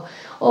that? Or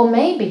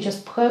maybe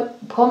just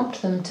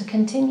prompt them to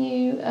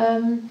continue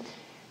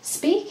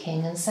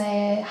speaking and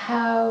say,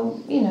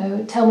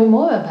 tell me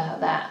more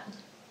about that.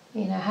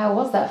 How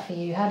was that for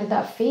you? How did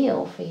that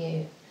feel for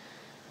you?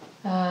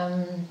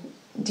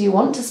 Do you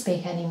want to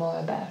speak any more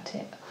about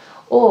it?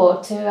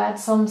 Or to add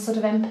some sort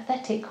of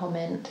empathetic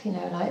comment,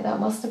 like, that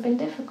must have been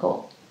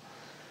difficult.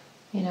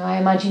 I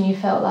imagine you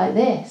felt like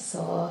this,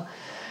 or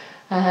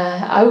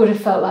I would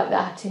have felt like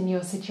that in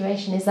your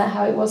situation. Is that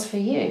how it was for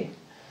you?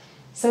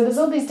 So there's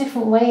all these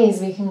different ways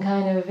we can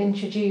kind of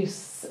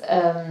introduce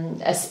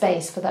a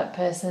space for that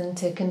person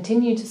to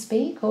continue to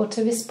speak or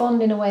to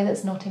respond in a way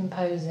that's not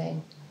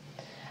imposing.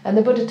 And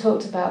the Buddha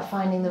talked about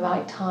finding the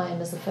right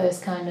time as the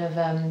first kind of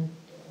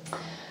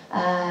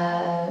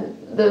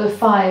there were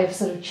 5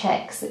 sort of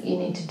checks that you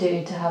need to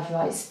do to have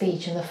right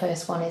speech, and the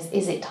first one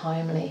is it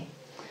timely?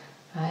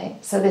 Right?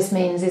 So this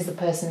means, is the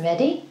person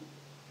ready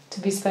to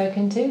be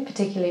spoken to,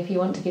 particularly if you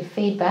want to give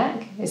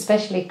feedback,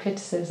 especially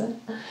criticism.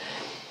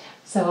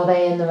 So are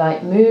they in the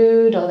right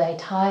mood? Are they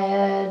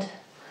tired?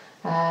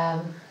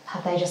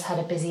 Have they just had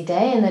a busy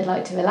day and they'd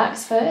like to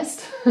relax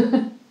first?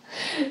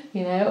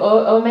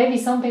 Or maybe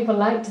some people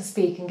like to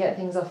speak and get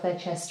things off their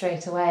chest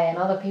straight away, and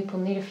other people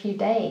need a few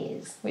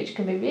days, which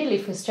can be really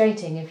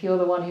frustrating if you're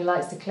the one who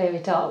likes to clear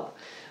it up,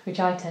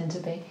 which I tend to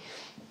be.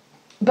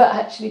 But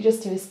actually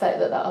just to respect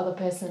that other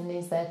person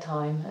needs their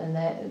time and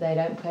they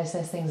don't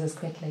process things as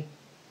quickly.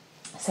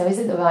 So is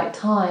it the right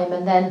time?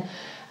 And then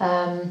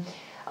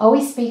are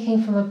we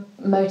speaking from a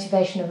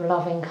motivation of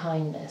loving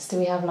kindness? Do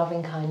we have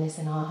loving kindness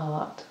in our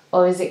heart?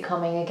 Or is it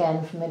coming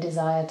again from a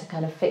desire to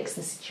kind of fix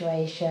the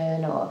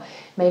situation, or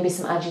maybe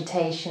some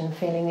agitation,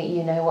 feeling that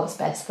you know what's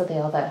best for the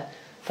other,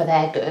 for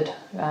their good,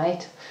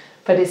 right?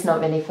 But it's not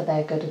really for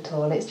their good at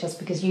all, it's just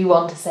because you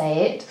want to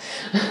say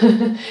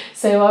it.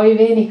 So are we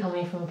really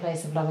coming from a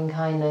place of loving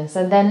kindness?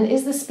 And then,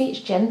 is the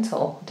speech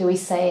gentle? Do we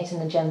say it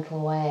in a gentle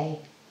way?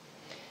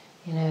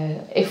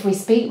 If we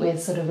speak with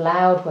sort of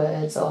loud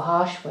words or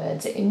harsh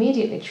words, it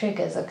immediately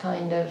triggers a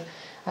kind of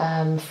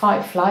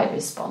fight-flight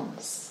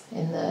response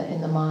in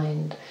the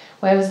mind.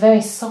 Whereas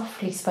very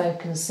softly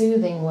spoken,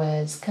 soothing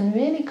words can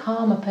really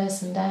calm a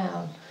person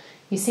down.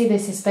 You see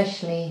this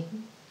especially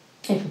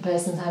if a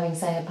person's having,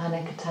 say, a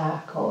panic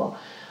attack or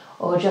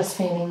just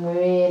feeling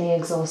really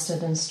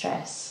exhausted and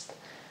stressed.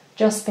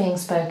 Just being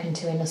spoken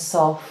to in a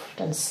soft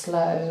and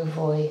slow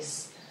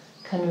voice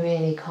can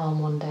really calm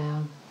one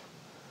down.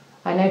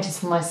 I notice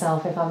for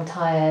myself, if I'm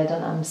tired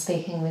and I'm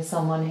speaking with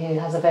someone who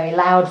has a very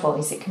loud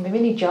voice, it can be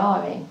really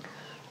jarring,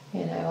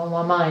 on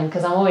my mind,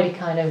 because I'm already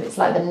it's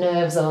like the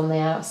nerves are on the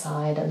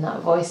outside and that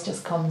voice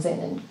just comes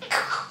in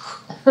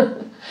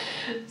and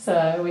so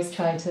I always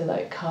try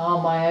to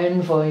calm my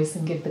own voice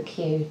and give the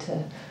cue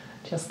to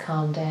just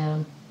calm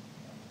down.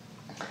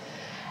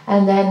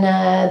 And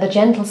then the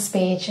gentle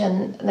speech,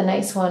 and the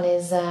next one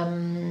is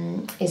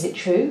it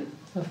true,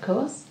 of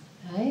course,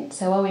 right?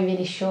 So are we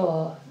really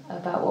sure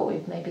about what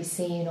we've maybe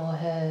seen or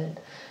heard?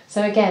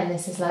 So again,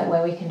 this is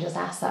where we can just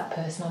ask that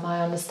person, am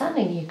I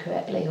understanding you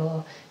correctly,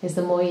 or is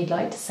there more you'd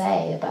like to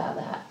say about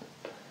that?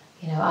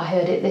 I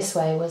heard it this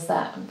way, was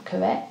that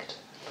correct?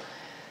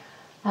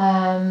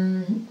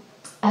 And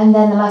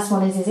then the last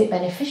one is it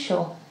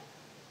beneficial?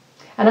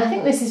 And I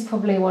think this is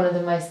probably one of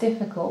the most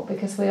difficult,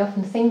 because we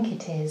often think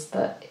it is,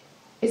 but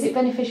is it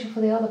beneficial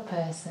for the other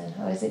person,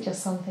 or is it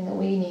just something that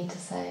we need to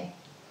say?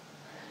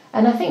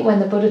 And I think when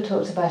the Buddha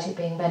talked about it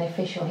being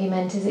beneficial, he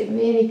meant, is it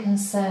really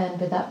concerned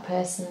with that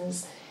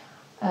person's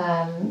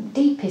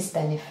deepest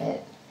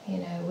benefit,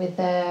 with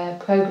their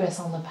progress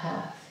on the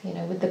path,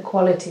 with the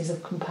qualities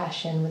of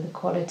compassion, with the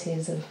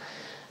qualities of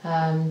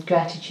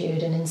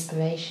gratitude and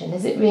inspiration?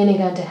 Is it really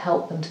going to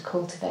help them to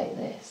cultivate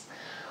this?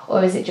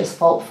 Or is it just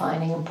fault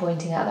finding and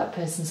pointing out that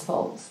person's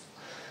faults?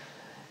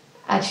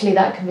 Actually,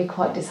 that can be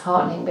quite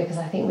disheartening, because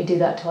I think we do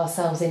that to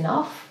ourselves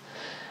enough,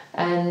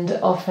 and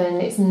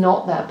often it's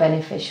not that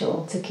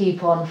beneficial to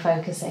keep on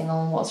focusing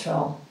on what's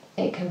wrong.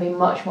 It can be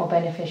much more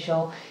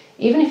beneficial,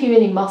 even if you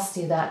really must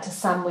do that, to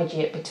sandwich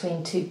it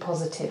between two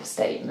positive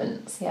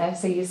statements. Yeah,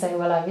 so you say,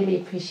 well, I really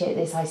appreciate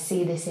this, I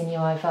see this in you,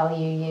 I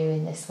value you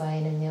in this way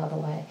and in the other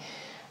way,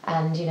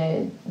 and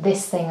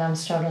this thing I'm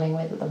struggling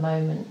with at the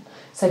moment.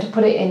 So to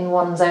put it in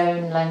one's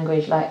own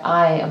language,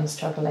 I am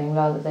struggling,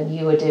 rather than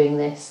you are doing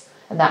this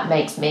and that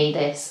makes me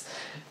this,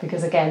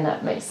 because again,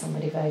 that makes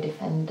somebody very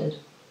defended.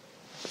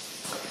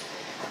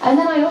 And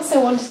then I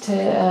also wanted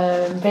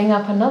to bring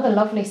up another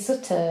lovely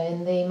sutta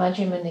in the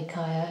Majjhima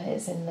Nikaya.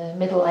 It's in the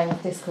middle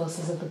length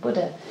discourses of the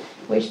Buddha,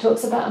 which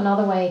talks about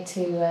another way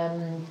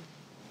to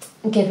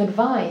give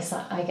advice,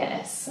 I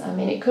guess. I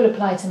mean, it could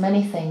apply to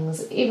many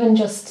things, even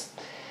just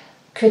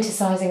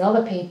criticising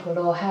other people,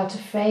 or how to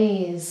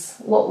phrase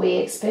what we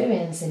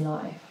experience in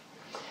life.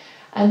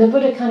 And the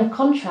Buddha kind of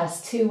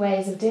contrasts two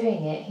ways of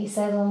doing it. He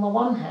says, on the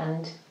one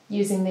hand,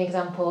 using the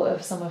example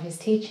of some of his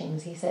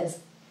teachings, he says,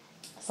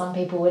 some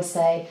people would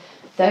say,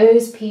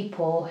 those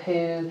people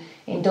who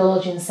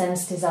indulge in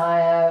sense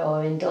desire,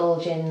 or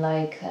indulge in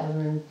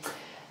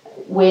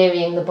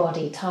wearying the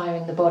body,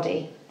 tiring the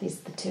body,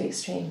 these are the two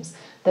extremes.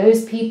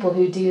 Those people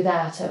who do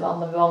that are on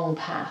the wrong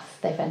path.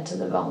 They've entered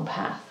the wrong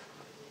path.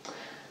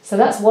 So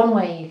that's one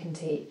way you can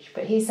teach.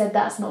 But he said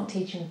that's not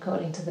teaching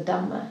according to the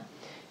Dhamma.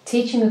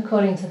 Teaching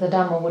according to the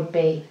Dhamma would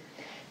be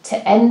to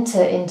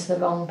enter into the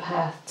wrong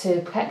path,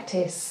 to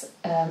practice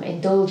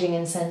indulging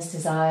in sense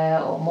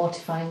desire or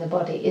mortifying the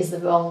body is the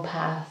wrong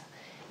path,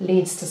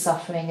 leads to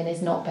suffering and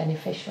is not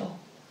beneficial.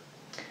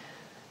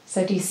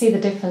 So do you see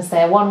the difference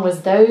there? One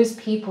was those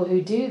people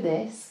who do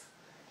this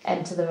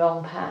enter the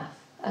wrong path,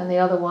 and the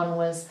other one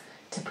was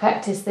to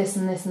practice this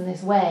and this and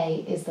this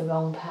way is the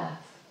wrong path.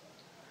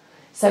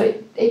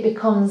 So it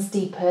becomes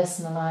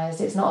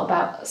depersonalised. It's not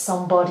about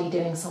somebody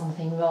doing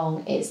something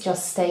wrong. It's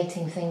just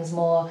stating things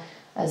more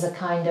as a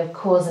kind of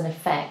cause and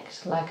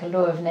effect, like a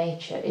law of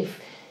nature.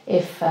 If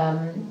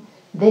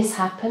this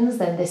happens,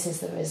 then this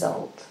is the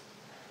result.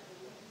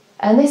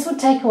 And this would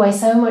take away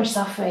so much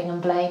suffering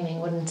and blaming,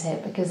 wouldn't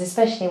it? Because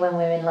especially when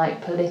we're in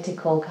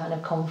political kind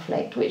of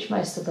conflict, which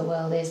most of the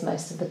world is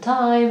most of the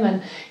time,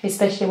 and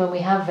especially when we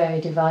have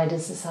very divided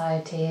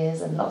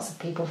societies and lots of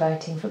people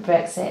voting for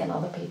Brexit and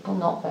other people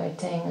not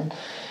voting,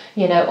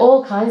 and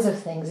all kinds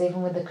of things.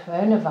 Even with the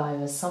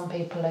coronavirus, some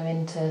people are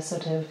into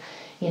sort of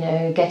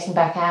getting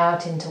back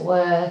out into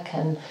work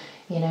and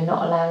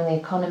not allowing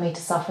the economy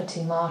to suffer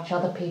too much.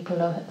 Other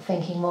people are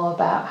thinking more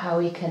about how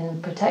we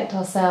can protect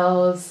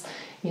ourselves,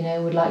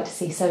 would like to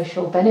see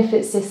social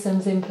benefit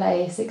systems in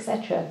place,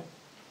 etc.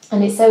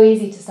 And it's so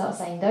easy to start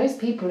saying, those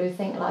people who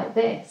think like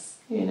this,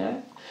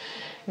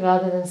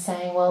 rather than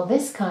saying, well,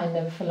 this kind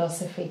of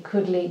philosophy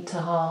could lead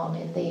to harm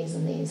in these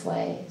and these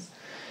ways.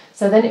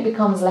 So then it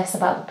becomes less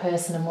about the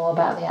person and more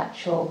about the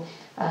actual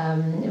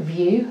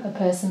view a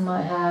person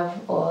might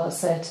have, or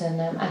certain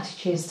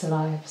attitudes to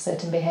life,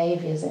 certain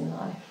behaviours in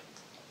life.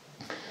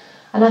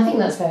 And I think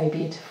that's very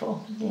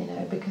beautiful,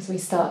 because we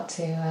start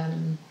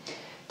to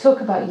talk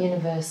about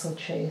universal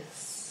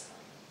truths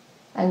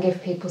and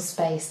give people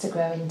space to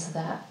grow into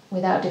that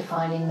without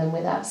defining them,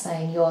 without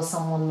saying you're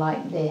someone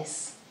like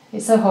this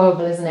It's so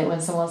horrible, isn't it,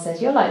 when someone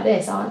says, "You're like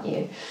this, aren't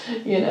you?"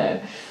 You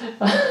know.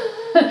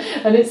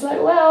 And it's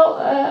like, well,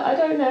 I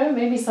don't know,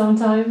 maybe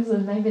sometimes,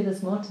 and maybe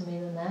there's more to me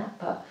than that.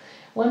 But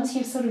once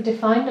you've sort of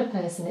defined a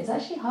person, it's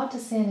actually hard to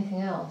see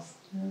anything else.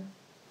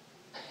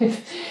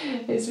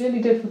 It's really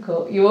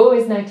difficult. You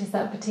always notice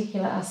that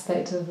particular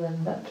aspect of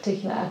them, that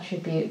particular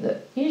attribute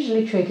that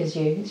usually triggers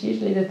you. It's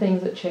usually the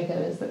things that trigger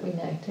us that we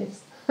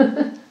notice,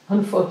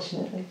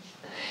 unfortunately.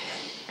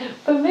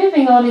 But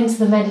moving on into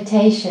the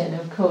meditation,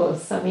 of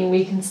course, I mean,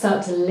 we can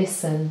start to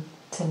listen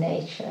to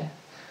nature.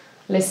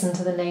 Listen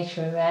to the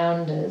nature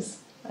around us,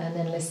 and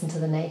then listen to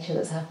the nature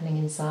that's happening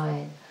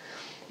inside.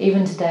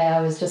 Even today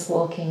I was just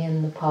walking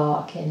in the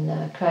park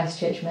in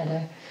Christchurch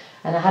Meadow,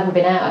 and I hadn't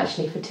been out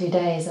actually for 2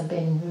 days. I've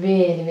been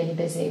really, really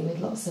busy with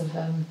lots of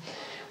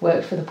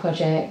work for the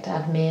project,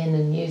 admin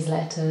and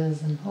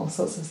newsletters and all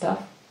sorts of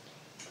stuff.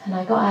 And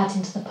I got out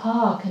into the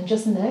park and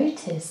just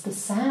noticed the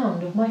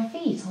sound of my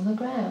feet on the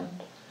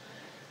ground.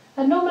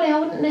 And normally I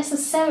wouldn't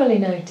necessarily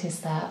notice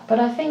that, but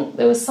I think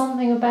there was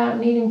something about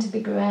needing to be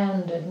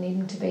grounded,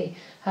 needing to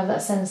have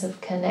that sense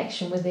of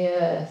connection with the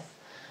earth.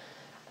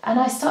 And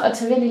I started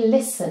to really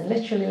listen,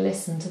 literally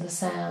listen to the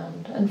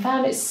sound, and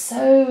found it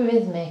so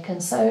rhythmic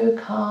and so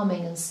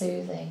calming and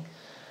soothing.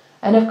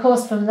 And of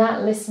course, from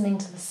that listening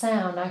to the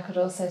sound, I could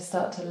also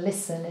start to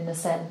listen, in a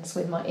sense,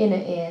 with my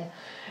inner ear,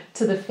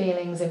 to the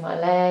feelings in my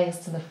legs,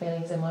 to the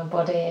feelings in my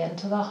body, and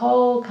to the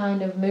whole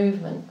kind of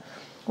movement,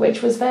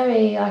 which was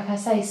very, like I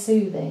say,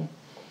 soothing.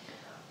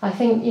 I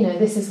think,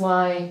 this is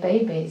why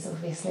babies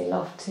obviously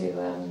love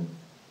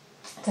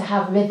to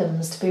have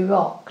rhythms, to be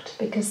rocked,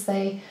 because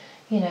they're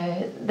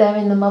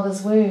in the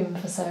mother's womb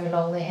for so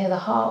long, they hear the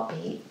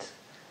heartbeat.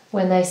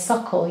 When they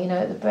suckle,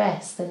 at the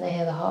breast, then they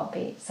hear the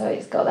heartbeat. So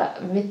it's got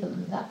that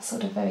rhythm, that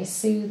sort of very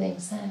soothing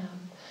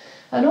sound.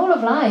 And all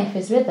of life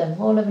is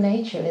rhythm, all of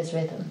nature is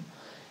rhythm.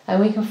 And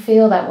we can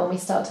feel that when we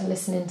start to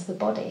listen into the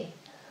body.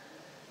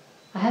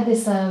 I had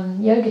this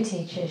yoga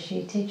teacher,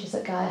 she teaches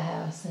at Gaia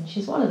House, and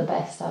she's one of the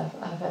best I've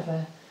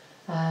ever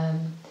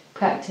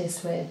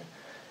practiced with.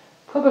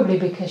 Probably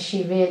because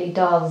she really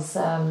does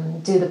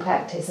do the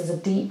practice as a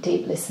deep,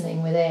 deep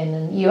listening within.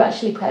 And you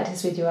actually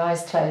practice with your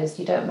eyes closed.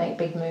 You don't make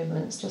big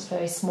movements, just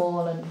very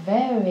small and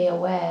very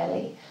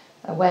aware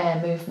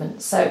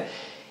movements. So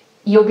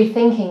you'll be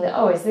thinking that,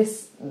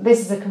 this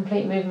is a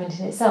complete movement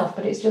in itself,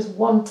 but it's just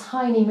one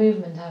tiny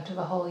movement out of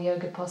a whole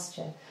yoga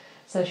posture.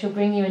 So she'll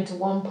bring you into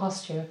one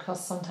posture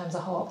across sometimes a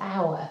whole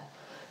hour.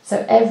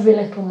 So every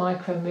little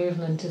micro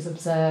movement is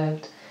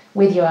observed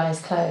with your eyes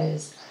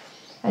closed.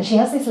 And she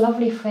has this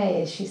lovely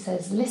phrase. She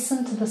says,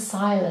 "Listen to the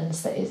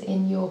silence that is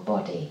in your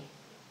body."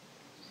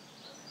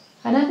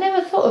 And I'd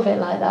never thought of it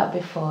like that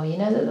before,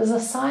 that there's a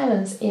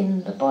silence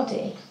in the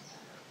body.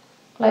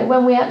 Like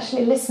when we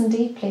actually listen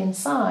deeply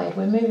inside,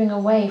 we're moving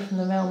away from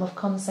the realm of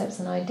concepts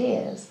and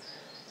ideas.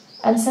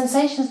 And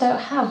sensations don't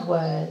have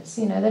words,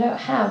 they don't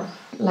have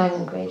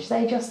language.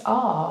 They just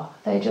are.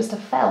 They just are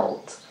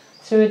felt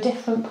through a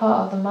different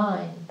part of the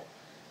mind.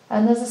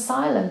 And there's a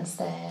silence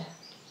there.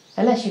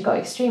 Unless you've got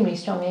extremely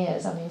strong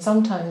ears. I mean,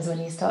 sometimes when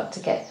you start to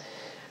get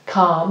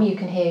calm, you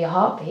can hear your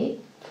heartbeat,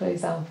 for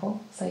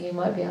example. So you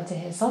might be able to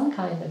hear some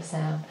kind of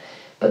sound.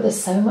 But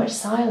there's so much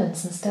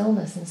silence and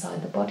stillness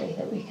inside the body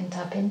that we can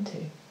tap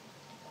into.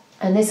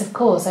 And this, of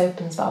course,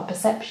 opens our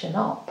perception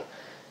up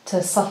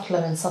to subtler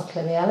and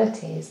subtler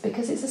realities,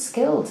 because it's a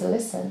skill to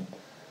listen.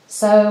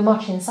 So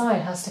much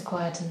inside has to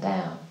quieten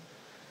down.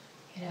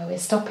 We're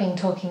stopping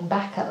talking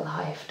back at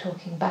life,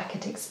 talking back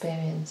at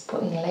experience,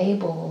 putting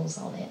labels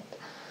on it.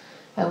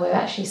 And we're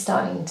actually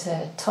starting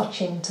to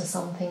touch into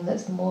something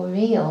that's more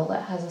real,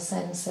 that has a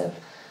sense of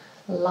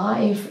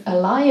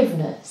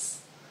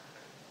aliveness.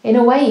 In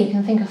a way, you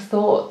can think of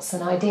thoughts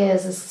and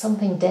ideas as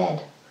something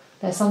dead.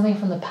 They're something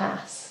from the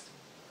past.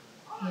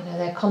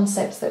 They're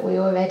concepts that we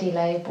already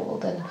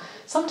labelled. And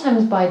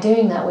sometimes by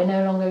doing that, we're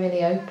no longer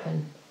really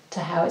open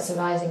to how it's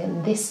arising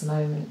in this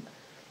moment.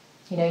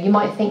 You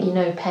might think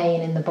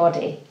pain in the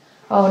body.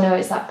 Oh no,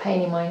 it's that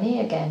pain in my knee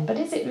again. But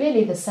is it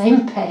really the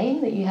same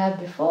pain that you had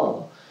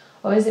before?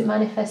 Or is it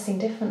manifesting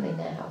differently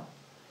now?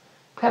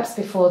 Perhaps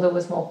before there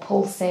was more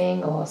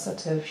pulsing or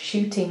sort of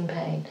shooting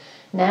pain.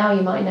 Now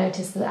you might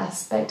notice the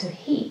aspect of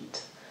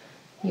heat.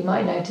 You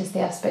might notice the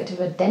aspect of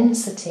a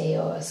density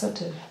or a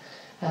sort of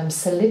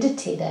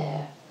solidity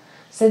there.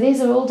 So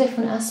these are all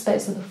different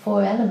aspects of the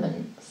 4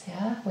 elements.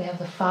 We have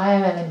the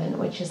fire element,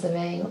 which is the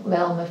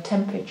realm of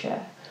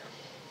temperature.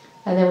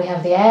 And then we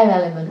have the air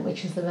element,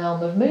 which is the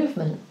realm of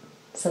movement.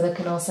 So there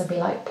can also be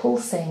like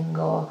pulsing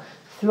or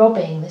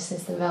throbbing. This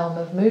is the realm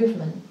of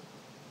movement.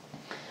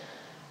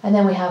 And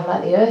then we have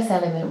like the earth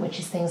element, which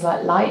is things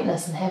like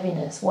lightness and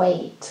heaviness,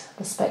 weight,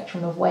 the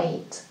spectrum of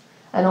weight.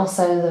 And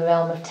also the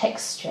realm of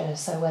texture,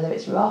 so whether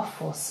it's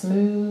rough or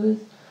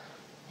smooth.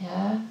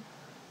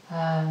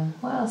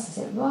 What else is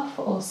it? Rough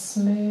or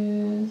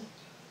smooth?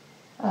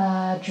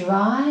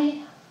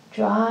 Dry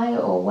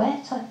or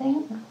wet, I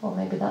think. Or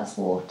maybe that's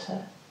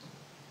water.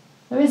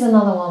 There is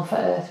another one for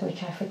earth,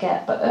 which I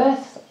forget, but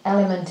earth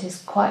element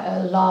is quite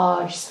a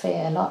large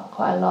sphere,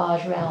 quite a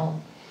large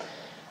realm.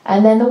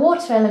 And then the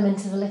water element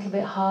is a little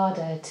bit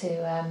harder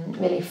to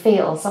really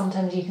feel.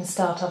 Sometimes you can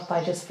start off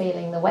by just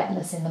feeling the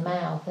wetness in the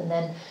mouth and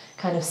then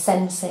kind of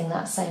sensing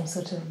that same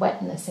sort of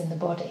wetness in the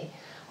body.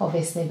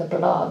 Obviously the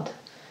blood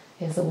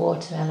is the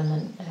water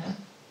element.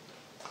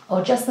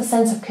 Or just the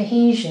sense of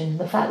cohesion,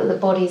 the fact that the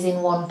body's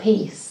in one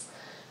piece.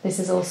 This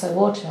is also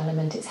water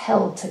element, it's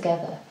held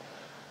together.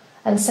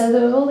 And so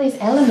there are all these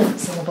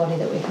elements in the body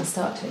that we can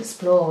start to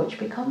explore, which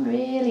become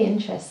really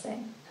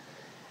interesting.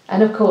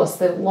 And of course,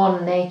 the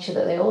one nature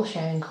that they all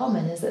share in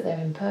common is that they're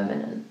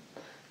impermanent.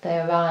 They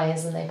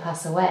arise and they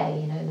pass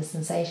away. The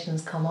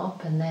sensations come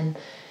up and then,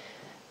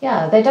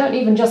 they don't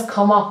even just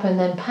come up and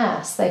then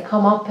pass. They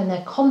come up and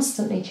they're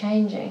constantly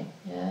changing.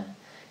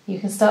 You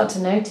can start to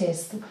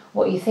notice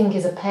what you think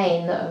is a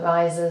pain that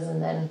arises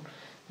and then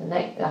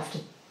after,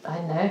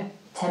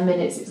 10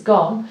 minutes it's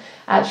gone.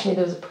 Actually,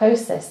 there was a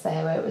process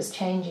there where it was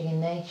changing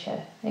in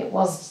nature. It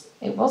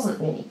wasn't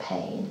really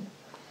pain.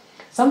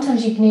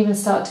 Sometimes you can even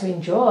start to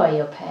enjoy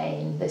your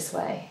pain this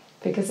way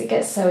because it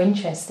gets so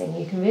interesting.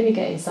 You can really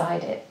get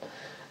inside it.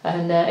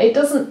 And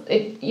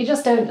you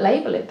just don't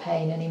label it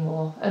pain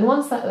anymore. And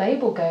once that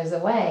label goes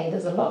away,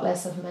 there's a lot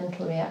less of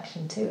mental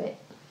reaction to it.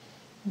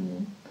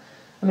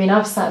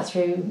 I've sat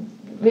through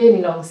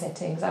really long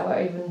sittings. I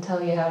won't even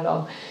tell you how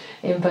long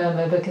in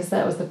Burma because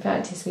that was the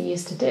practice we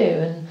used to do.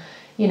 And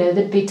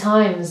there'd be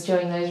times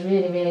during those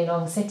really, really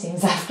long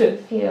sittings after a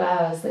few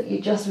hours that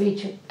you just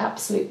reach an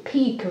absolute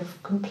peak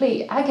of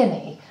complete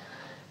agony.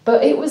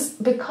 But it was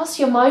because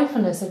your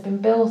mindfulness had been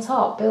built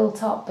up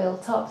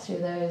through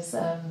those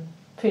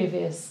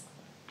previous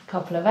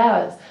couple of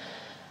hours.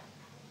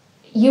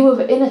 You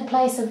were in a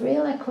place of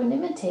real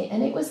equanimity,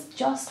 and it was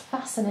just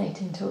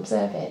fascinating to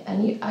observe it.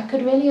 And I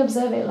could really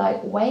observe it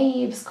like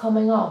waves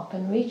coming up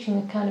and reaching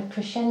a kind of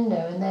crescendo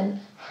and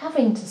then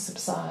having to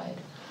subside.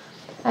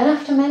 And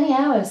after many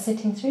hours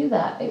sitting through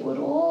that, it would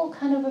all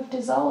kind of have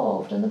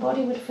dissolved and the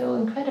body would feel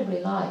incredibly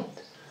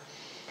light.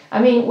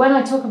 When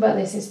I talk about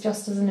this, it's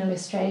just as an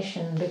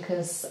illustration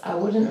because I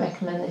wouldn't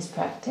recommend this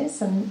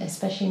practice, and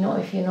especially not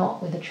if you're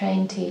not with a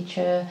trained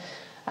teacher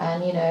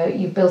and,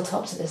 you've built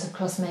up to this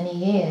across many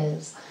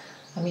years.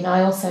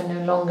 I also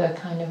no longer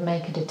kind of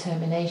make a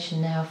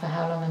determination now for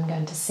how long I'm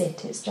going to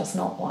sit. It's just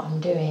not what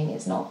I'm doing.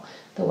 It's not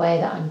the way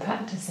that I'm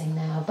practicing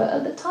now. But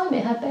at the time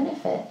it had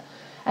benefit.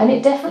 And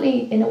it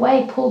definitely, in a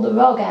way, pulled the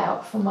rug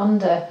out from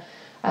under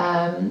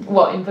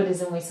what in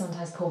Buddhism we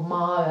sometimes call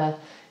Mara,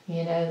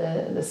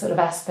 the sort of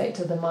aspect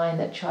of the mind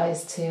that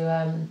tries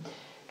to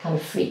kind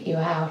of freak you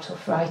out or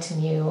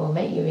frighten you or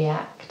make you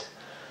react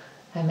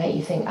and make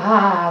you think,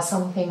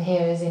 something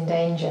here is in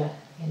danger.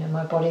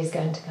 My body's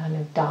going to kind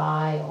of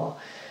die or,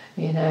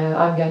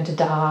 I'm going to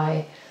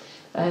die.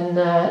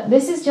 And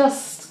this is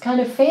just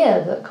kind of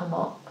fears that come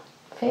up.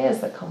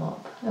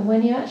 And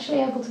when you're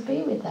actually able to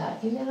be with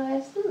that, you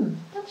realise,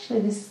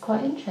 actually this is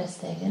quite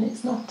interesting and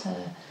it's not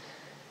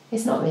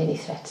really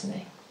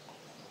threatening.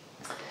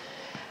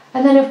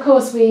 And then of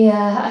course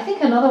I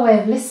think another way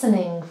of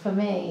listening for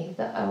me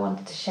that I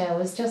wanted to share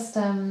was just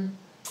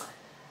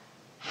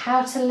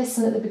how to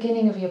listen at the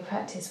beginning of your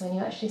practice when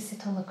you actually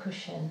sit on the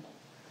cushion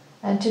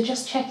and to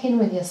just check in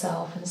with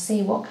yourself and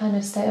see what kind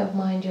of state of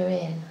mind you're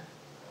in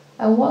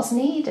and what's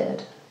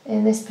needed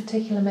in this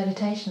particular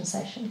meditation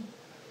session.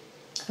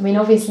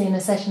 Obviously in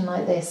a session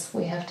like this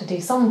we have to do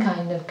some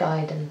kind of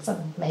guidance,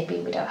 and maybe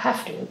we don't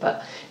have to,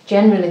 but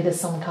generally there's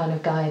some kind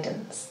of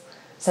guidance.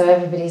 So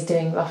everybody's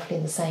doing roughly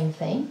the same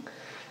thing.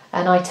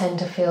 And I tend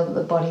to feel that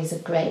the body's a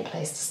great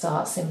place to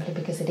start simply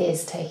because it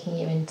is taking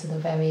you into the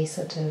very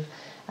sort of,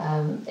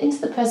 into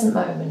the present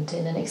moment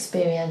in an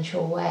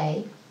experiential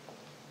way.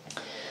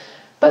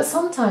 But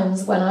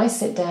sometimes when I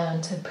sit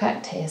down to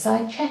practice,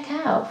 I check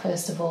out,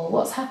 first of all,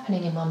 what's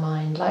happening in my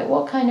mind, like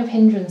what kind of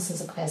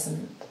hindrances are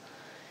present.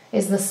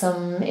 Is there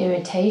some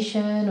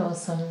irritation or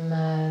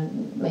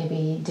some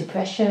maybe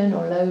depression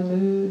or low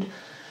mood?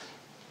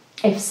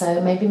 If so,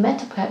 maybe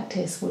metta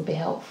practice would be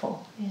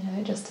helpful,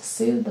 just to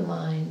soothe the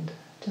mind,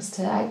 just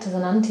to act as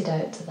an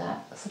antidote to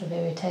that sort of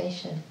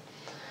irritation.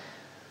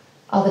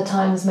 Other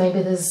times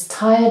maybe there's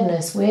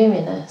tiredness,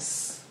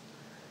 weariness,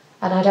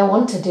 and I don't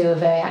want to do a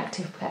very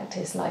active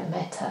practice like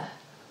metta.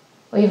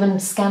 Or even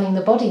scanning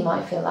the body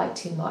might feel like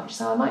too much,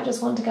 so I might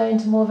just want to go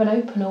into more of an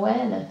open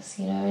awareness,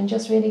 and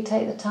just really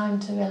take the time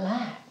to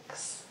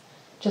relax.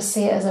 Just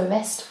see it as a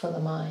rest for the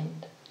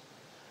mind.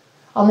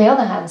 On the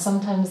other hand,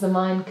 sometimes the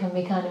mind can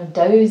be kind of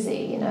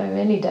dozy,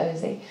 really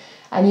dozy,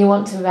 and you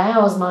want to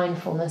rouse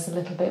mindfulness a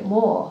little bit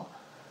more.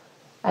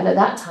 And at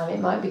that time it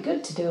might be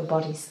good to do a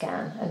body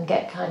scan and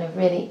get kind of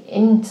really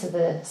into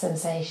the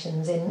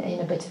sensations in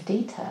a bit of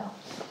detail.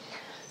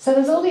 So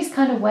there's all these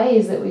kind of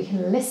ways that we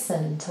can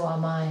listen to our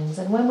minds,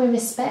 and when we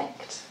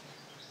respect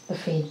the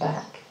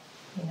feedback,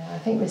 I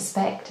think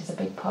respect is a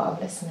big part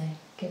of listening,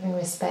 giving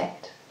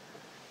respect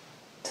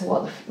to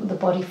what the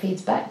body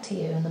feeds back to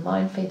you and the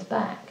mind feeds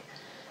back,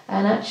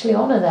 and actually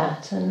honour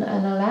that and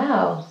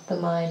allow the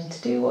mind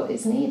to do what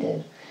is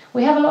needed.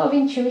 We have a lot of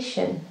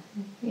intuition,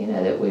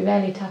 that we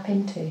rarely tap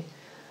into,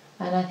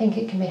 and I think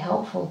it can be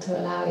helpful to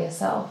allow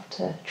yourself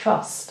to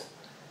trust,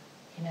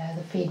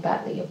 the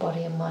feedback that your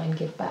body and mind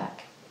give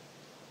back.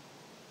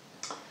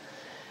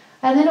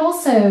 And then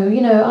also,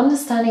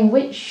 understanding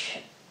which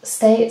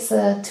states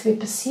are to be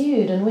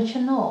pursued and which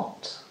are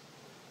not.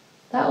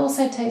 That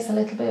also takes a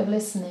little bit of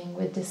listening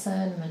with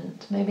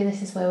discernment. Maybe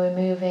this is where we're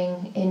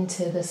moving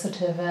into the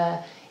sort of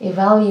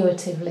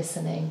evaluative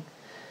listening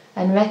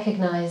and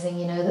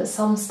recognizing, that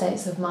some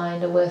states of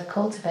mind are worth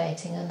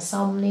cultivating and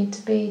some need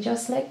to be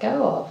just let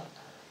go of.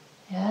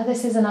 Yeah,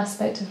 this is an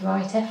aspect of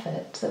right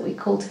effort, that we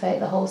cultivate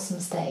the wholesome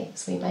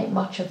states, we make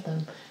much of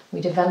them, we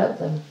develop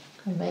them,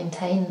 we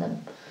maintain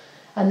them.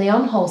 And the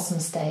unwholesome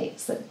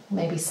states that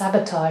maybe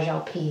sabotage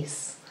our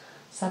peace,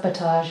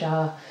 sabotage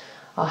our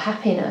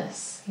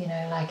happiness,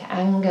 like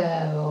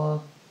anger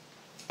or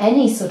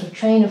any sort of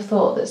train of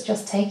thought that's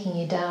just taking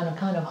you down a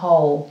kind of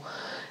hole.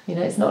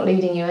 It's not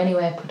leading you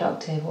anywhere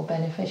productive or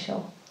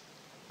beneficial.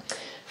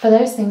 For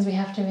those things we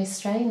have to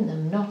restrain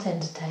them, not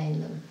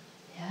entertain them.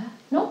 Yeah?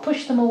 Not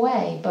push them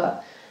away,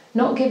 but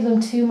not give them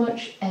too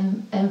much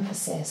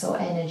emphasis or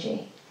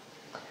energy.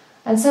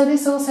 And so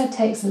this also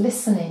takes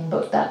listening,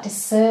 but that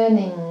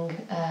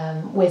discerning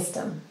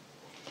wisdom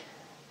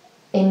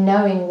in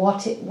knowing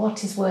what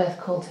is worth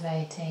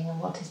cultivating and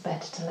what is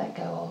better to let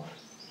go of.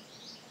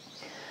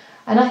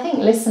 And I think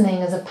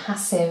listening as a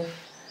passive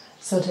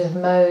sort of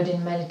mode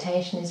in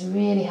meditation is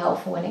really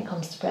helpful when it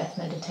comes to breath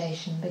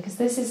meditation, because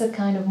this is a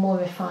kind of more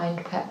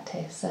refined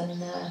practice,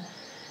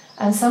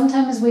 and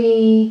sometimes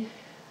we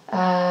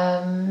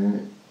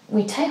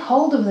take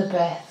hold of the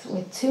breath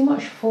with too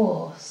much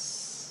force.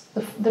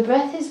 The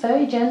breath is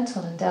very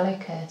gentle and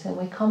delicate, and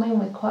we come in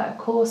with quite a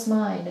coarse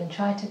mind and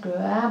try to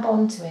grab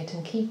onto it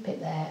and keep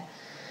it there.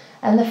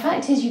 And the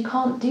fact is, you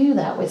can't do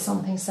that with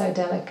something so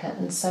delicate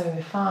and so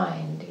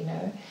refined,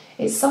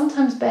 It's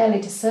sometimes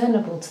barely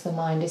discernible to the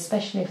mind,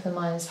 especially if the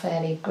mind's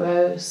fairly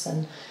gross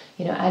and,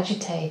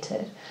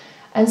 agitated.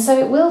 And so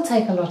it will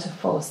take a lot of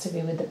force to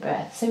be with the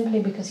breath, simply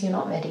because you're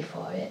not ready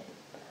for it.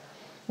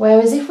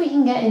 Whereas if we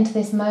can get into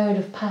this mode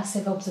of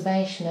passive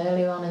observation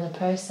earlier on in the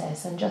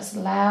process and just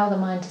allow the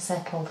mind to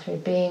settle through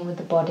being with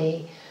the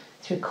body,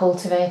 through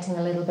cultivating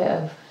a little bit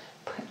of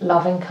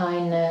loving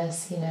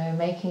kindness,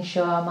 making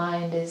sure our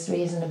mind is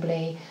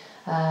reasonably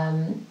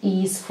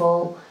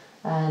easeful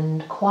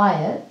and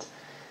quiet,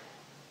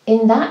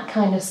 in that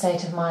kind of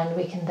state of mind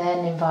we can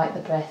then invite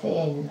the breath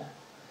in.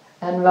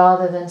 And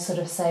rather than sort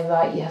of say,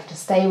 right, you have to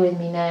stay with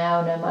me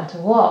now no matter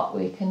what,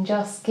 we can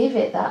just give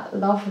it that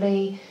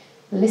lovely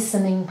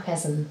listening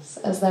presence,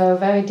 as though a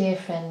very dear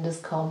friend has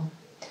come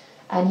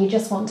and you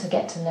just want to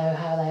get to know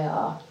how they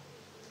are.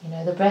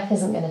 The breath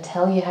isn't going to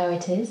tell you how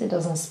it is, it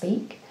doesn't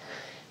speak,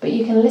 but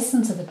you can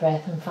listen to the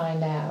breath and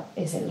find out,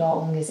 is it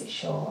long, is it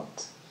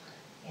short,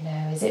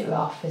 is it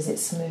rough, is it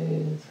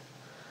smooth,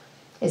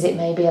 is it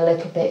maybe a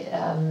little bit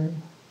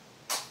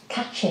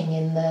catching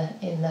in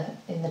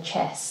the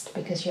chest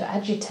because you're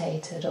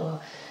agitated,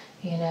 or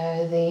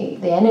the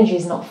energy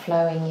is not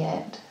flowing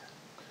yet.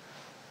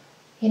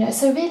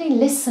 So really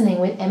listening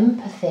with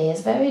empathy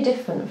is very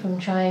different from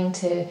trying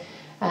to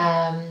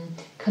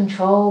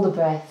control the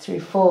breath through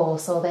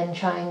force, or then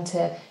trying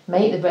to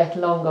make the breath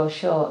long or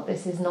short.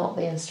 This is not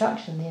the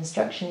instruction. The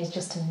instruction is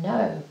just to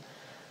know.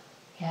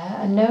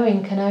 Yeah, and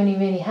knowing can only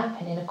really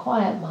happen in a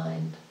quiet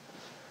mind.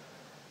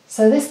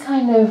 So this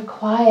kind of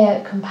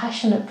quiet,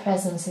 compassionate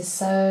presence is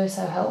so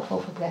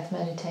helpful for breath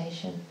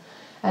meditation.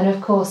 And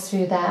of course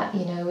through that,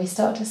 we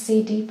start to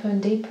see deeper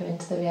and deeper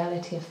into the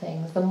reality of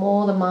things. The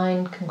more the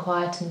mind can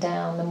quieten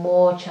down, the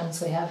more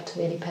chance we have to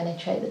really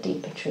penetrate the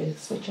deeper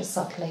truths, which are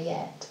subtler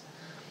yet.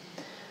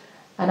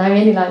 And I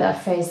really like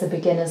that phrase, the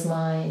beginner's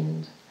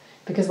mind,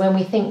 because when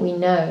we think we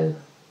know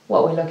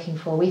what we're looking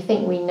for, we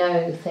think we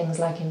know things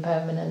like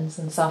impermanence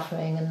and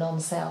suffering and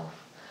non-self.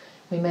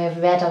 We may have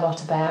read a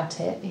lot about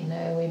it,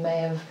 we may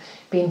have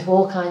been to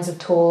all kinds of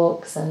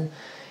talks and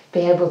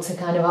be able to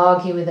kind of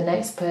argue with the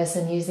next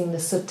person using the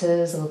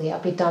suttas or the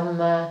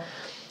Abhidhamma.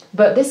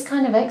 But this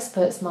kind of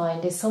expert's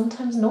mind is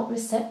sometimes not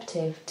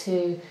receptive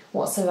to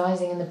what's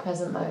arising in the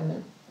present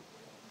moment.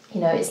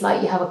 It's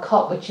like you have a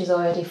cup which is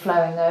already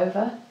flowing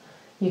over.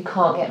 You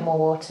can't get more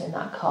water in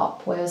that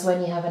cup. Whereas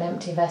when you have an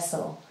empty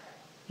vessel,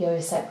 you're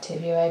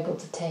receptive, you're able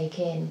to take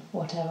in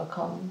whatever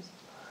comes.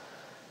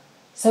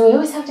 So we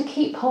always have to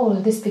keep hold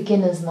of this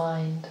beginner's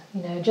mind,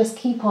 just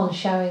keep on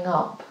showing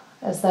up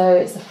as though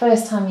it's the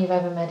first time you've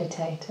ever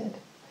meditated.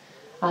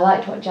 I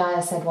liked what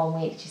Jaya said one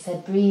week. She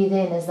said, breathe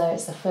in as though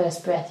it's the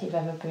first breath you've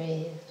ever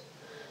breathed.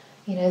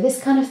 This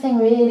kind of thing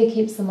really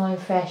keeps the mind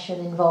fresh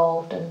and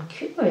involved and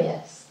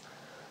curious.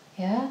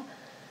 Yeah?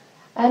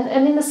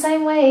 And in the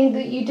same way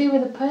that you do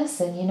with a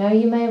person,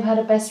 you may have had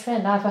a best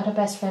friend. I've had a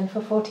best friend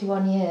for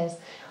 41 years.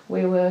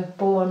 We were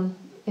born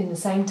in the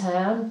same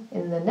town,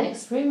 in the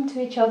next room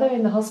to each other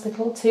in the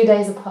hospital, 2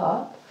 days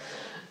apart.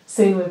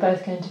 Soon we're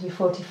both going to be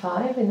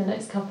 45 in the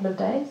next couple of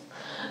days.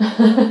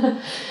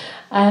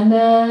 And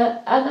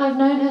I've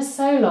known her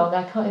so long,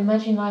 I can't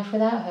imagine life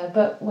without her.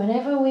 But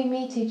whenever we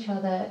meet each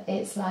other,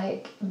 it's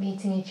like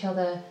meeting each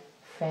other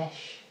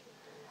fresh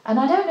And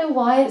I don't know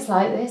why it's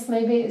like this.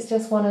 Maybe it's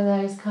just one of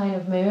those kind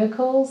of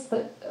miracles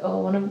that,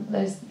 or one of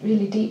those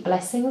really deep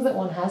blessings that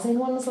one has in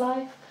one's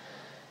life.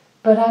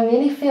 But I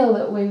really feel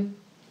that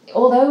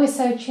although we're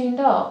so tuned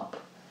up,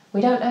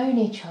 we don't own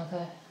each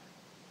other.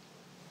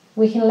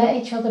 We can let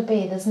each other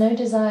be. There's no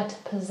desire to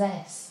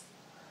possess.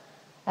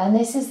 And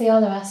this is the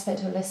other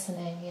aspect of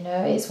listening, you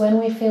know. It's when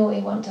we feel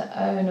we want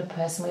to own a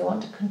person, we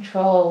want to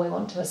control, we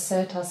want to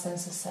assert our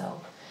sense of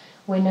self,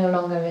 we're no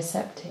longer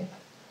receptive.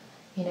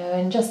 You know,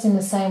 and just in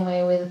the same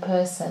way with a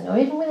person, or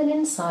even with an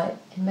insight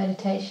in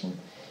meditation,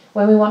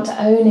 when we want to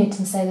own it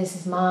and say, this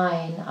is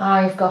mine,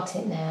 I've got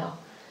it now,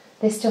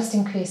 this just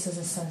increases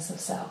a sense of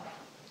self.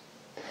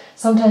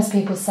 Sometimes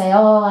people say,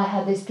 oh, I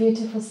had this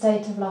beautiful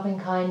state of loving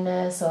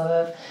kindness, or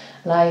of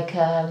like,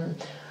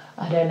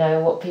 I don't know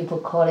what people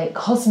call it,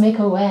 cosmic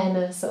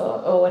awareness,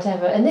 or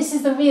whatever, and this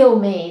is the real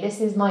me, this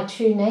is my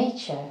true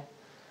nature.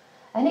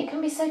 And it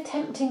can be so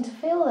tempting to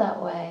feel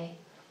that way.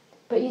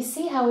 But you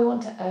see how we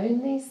want to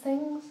own these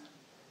things?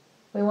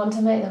 We want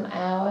to make them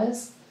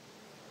ours.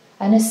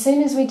 And as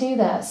soon as we do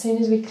that, as soon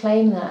as we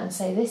claim that and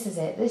say, this is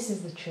it, this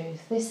is the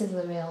truth, this is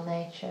the real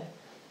nature,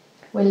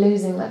 we're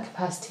losing that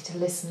capacity to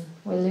listen.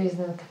 We're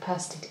losing the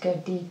capacity to go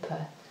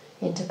deeper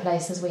into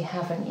places we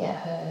haven't yet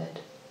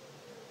heard.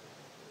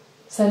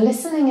 So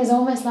listening is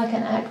almost like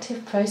an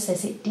active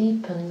process. It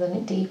deepens and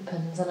it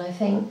deepens. And I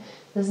think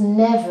there's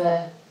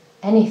never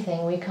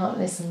anything we can't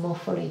listen more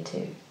fully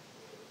to.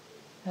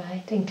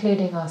 Right,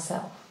 including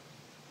ourselves.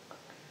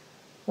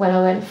 When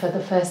I went for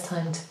the first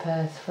time to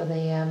Perth for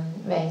the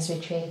Rains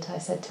retreat, I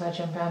said to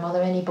Ajahn Brahm, are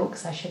there any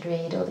books I should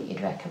read or that you'd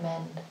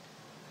recommend?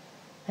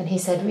 And he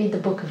said, read the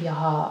book of your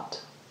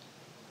heart.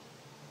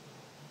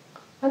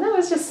 And that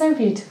was just so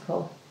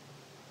beautiful.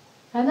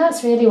 And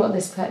that's really what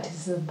this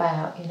practice is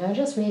about, you know,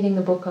 just reading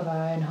the book of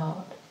our own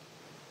heart.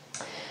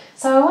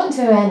 So I want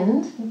to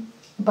end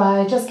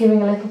by just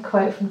giving a little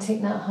quote from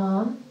Thich Nhat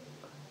Hanh,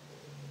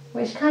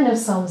 which kind of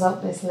sums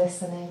up this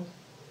listening.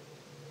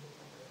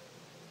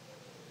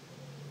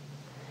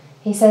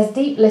 He says,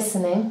 deep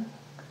listening,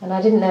 and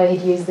I didn't know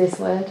he'd use this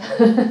word,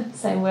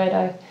 same word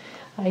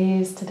I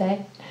used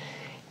today.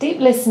 Deep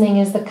listening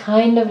is the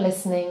kind of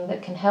listening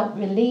that can help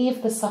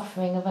relieve the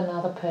suffering of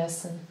another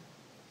person.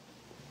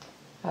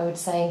 I would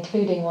say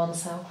including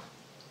oneself.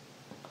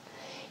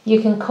 You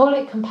can call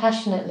it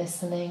compassionate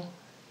listening.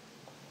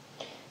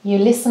 You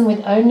listen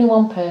with only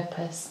one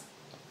purpose,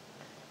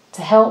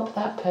 to help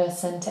that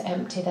person to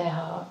empty their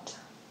heart.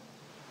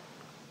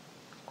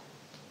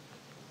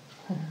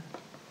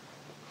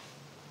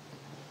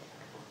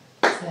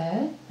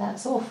 So,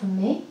 that's all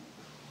from me.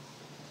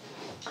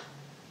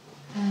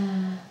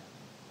 And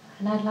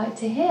I'd like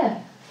to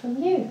hear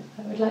from you.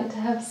 I would like to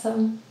have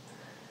some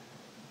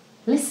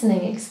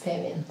listening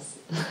experience.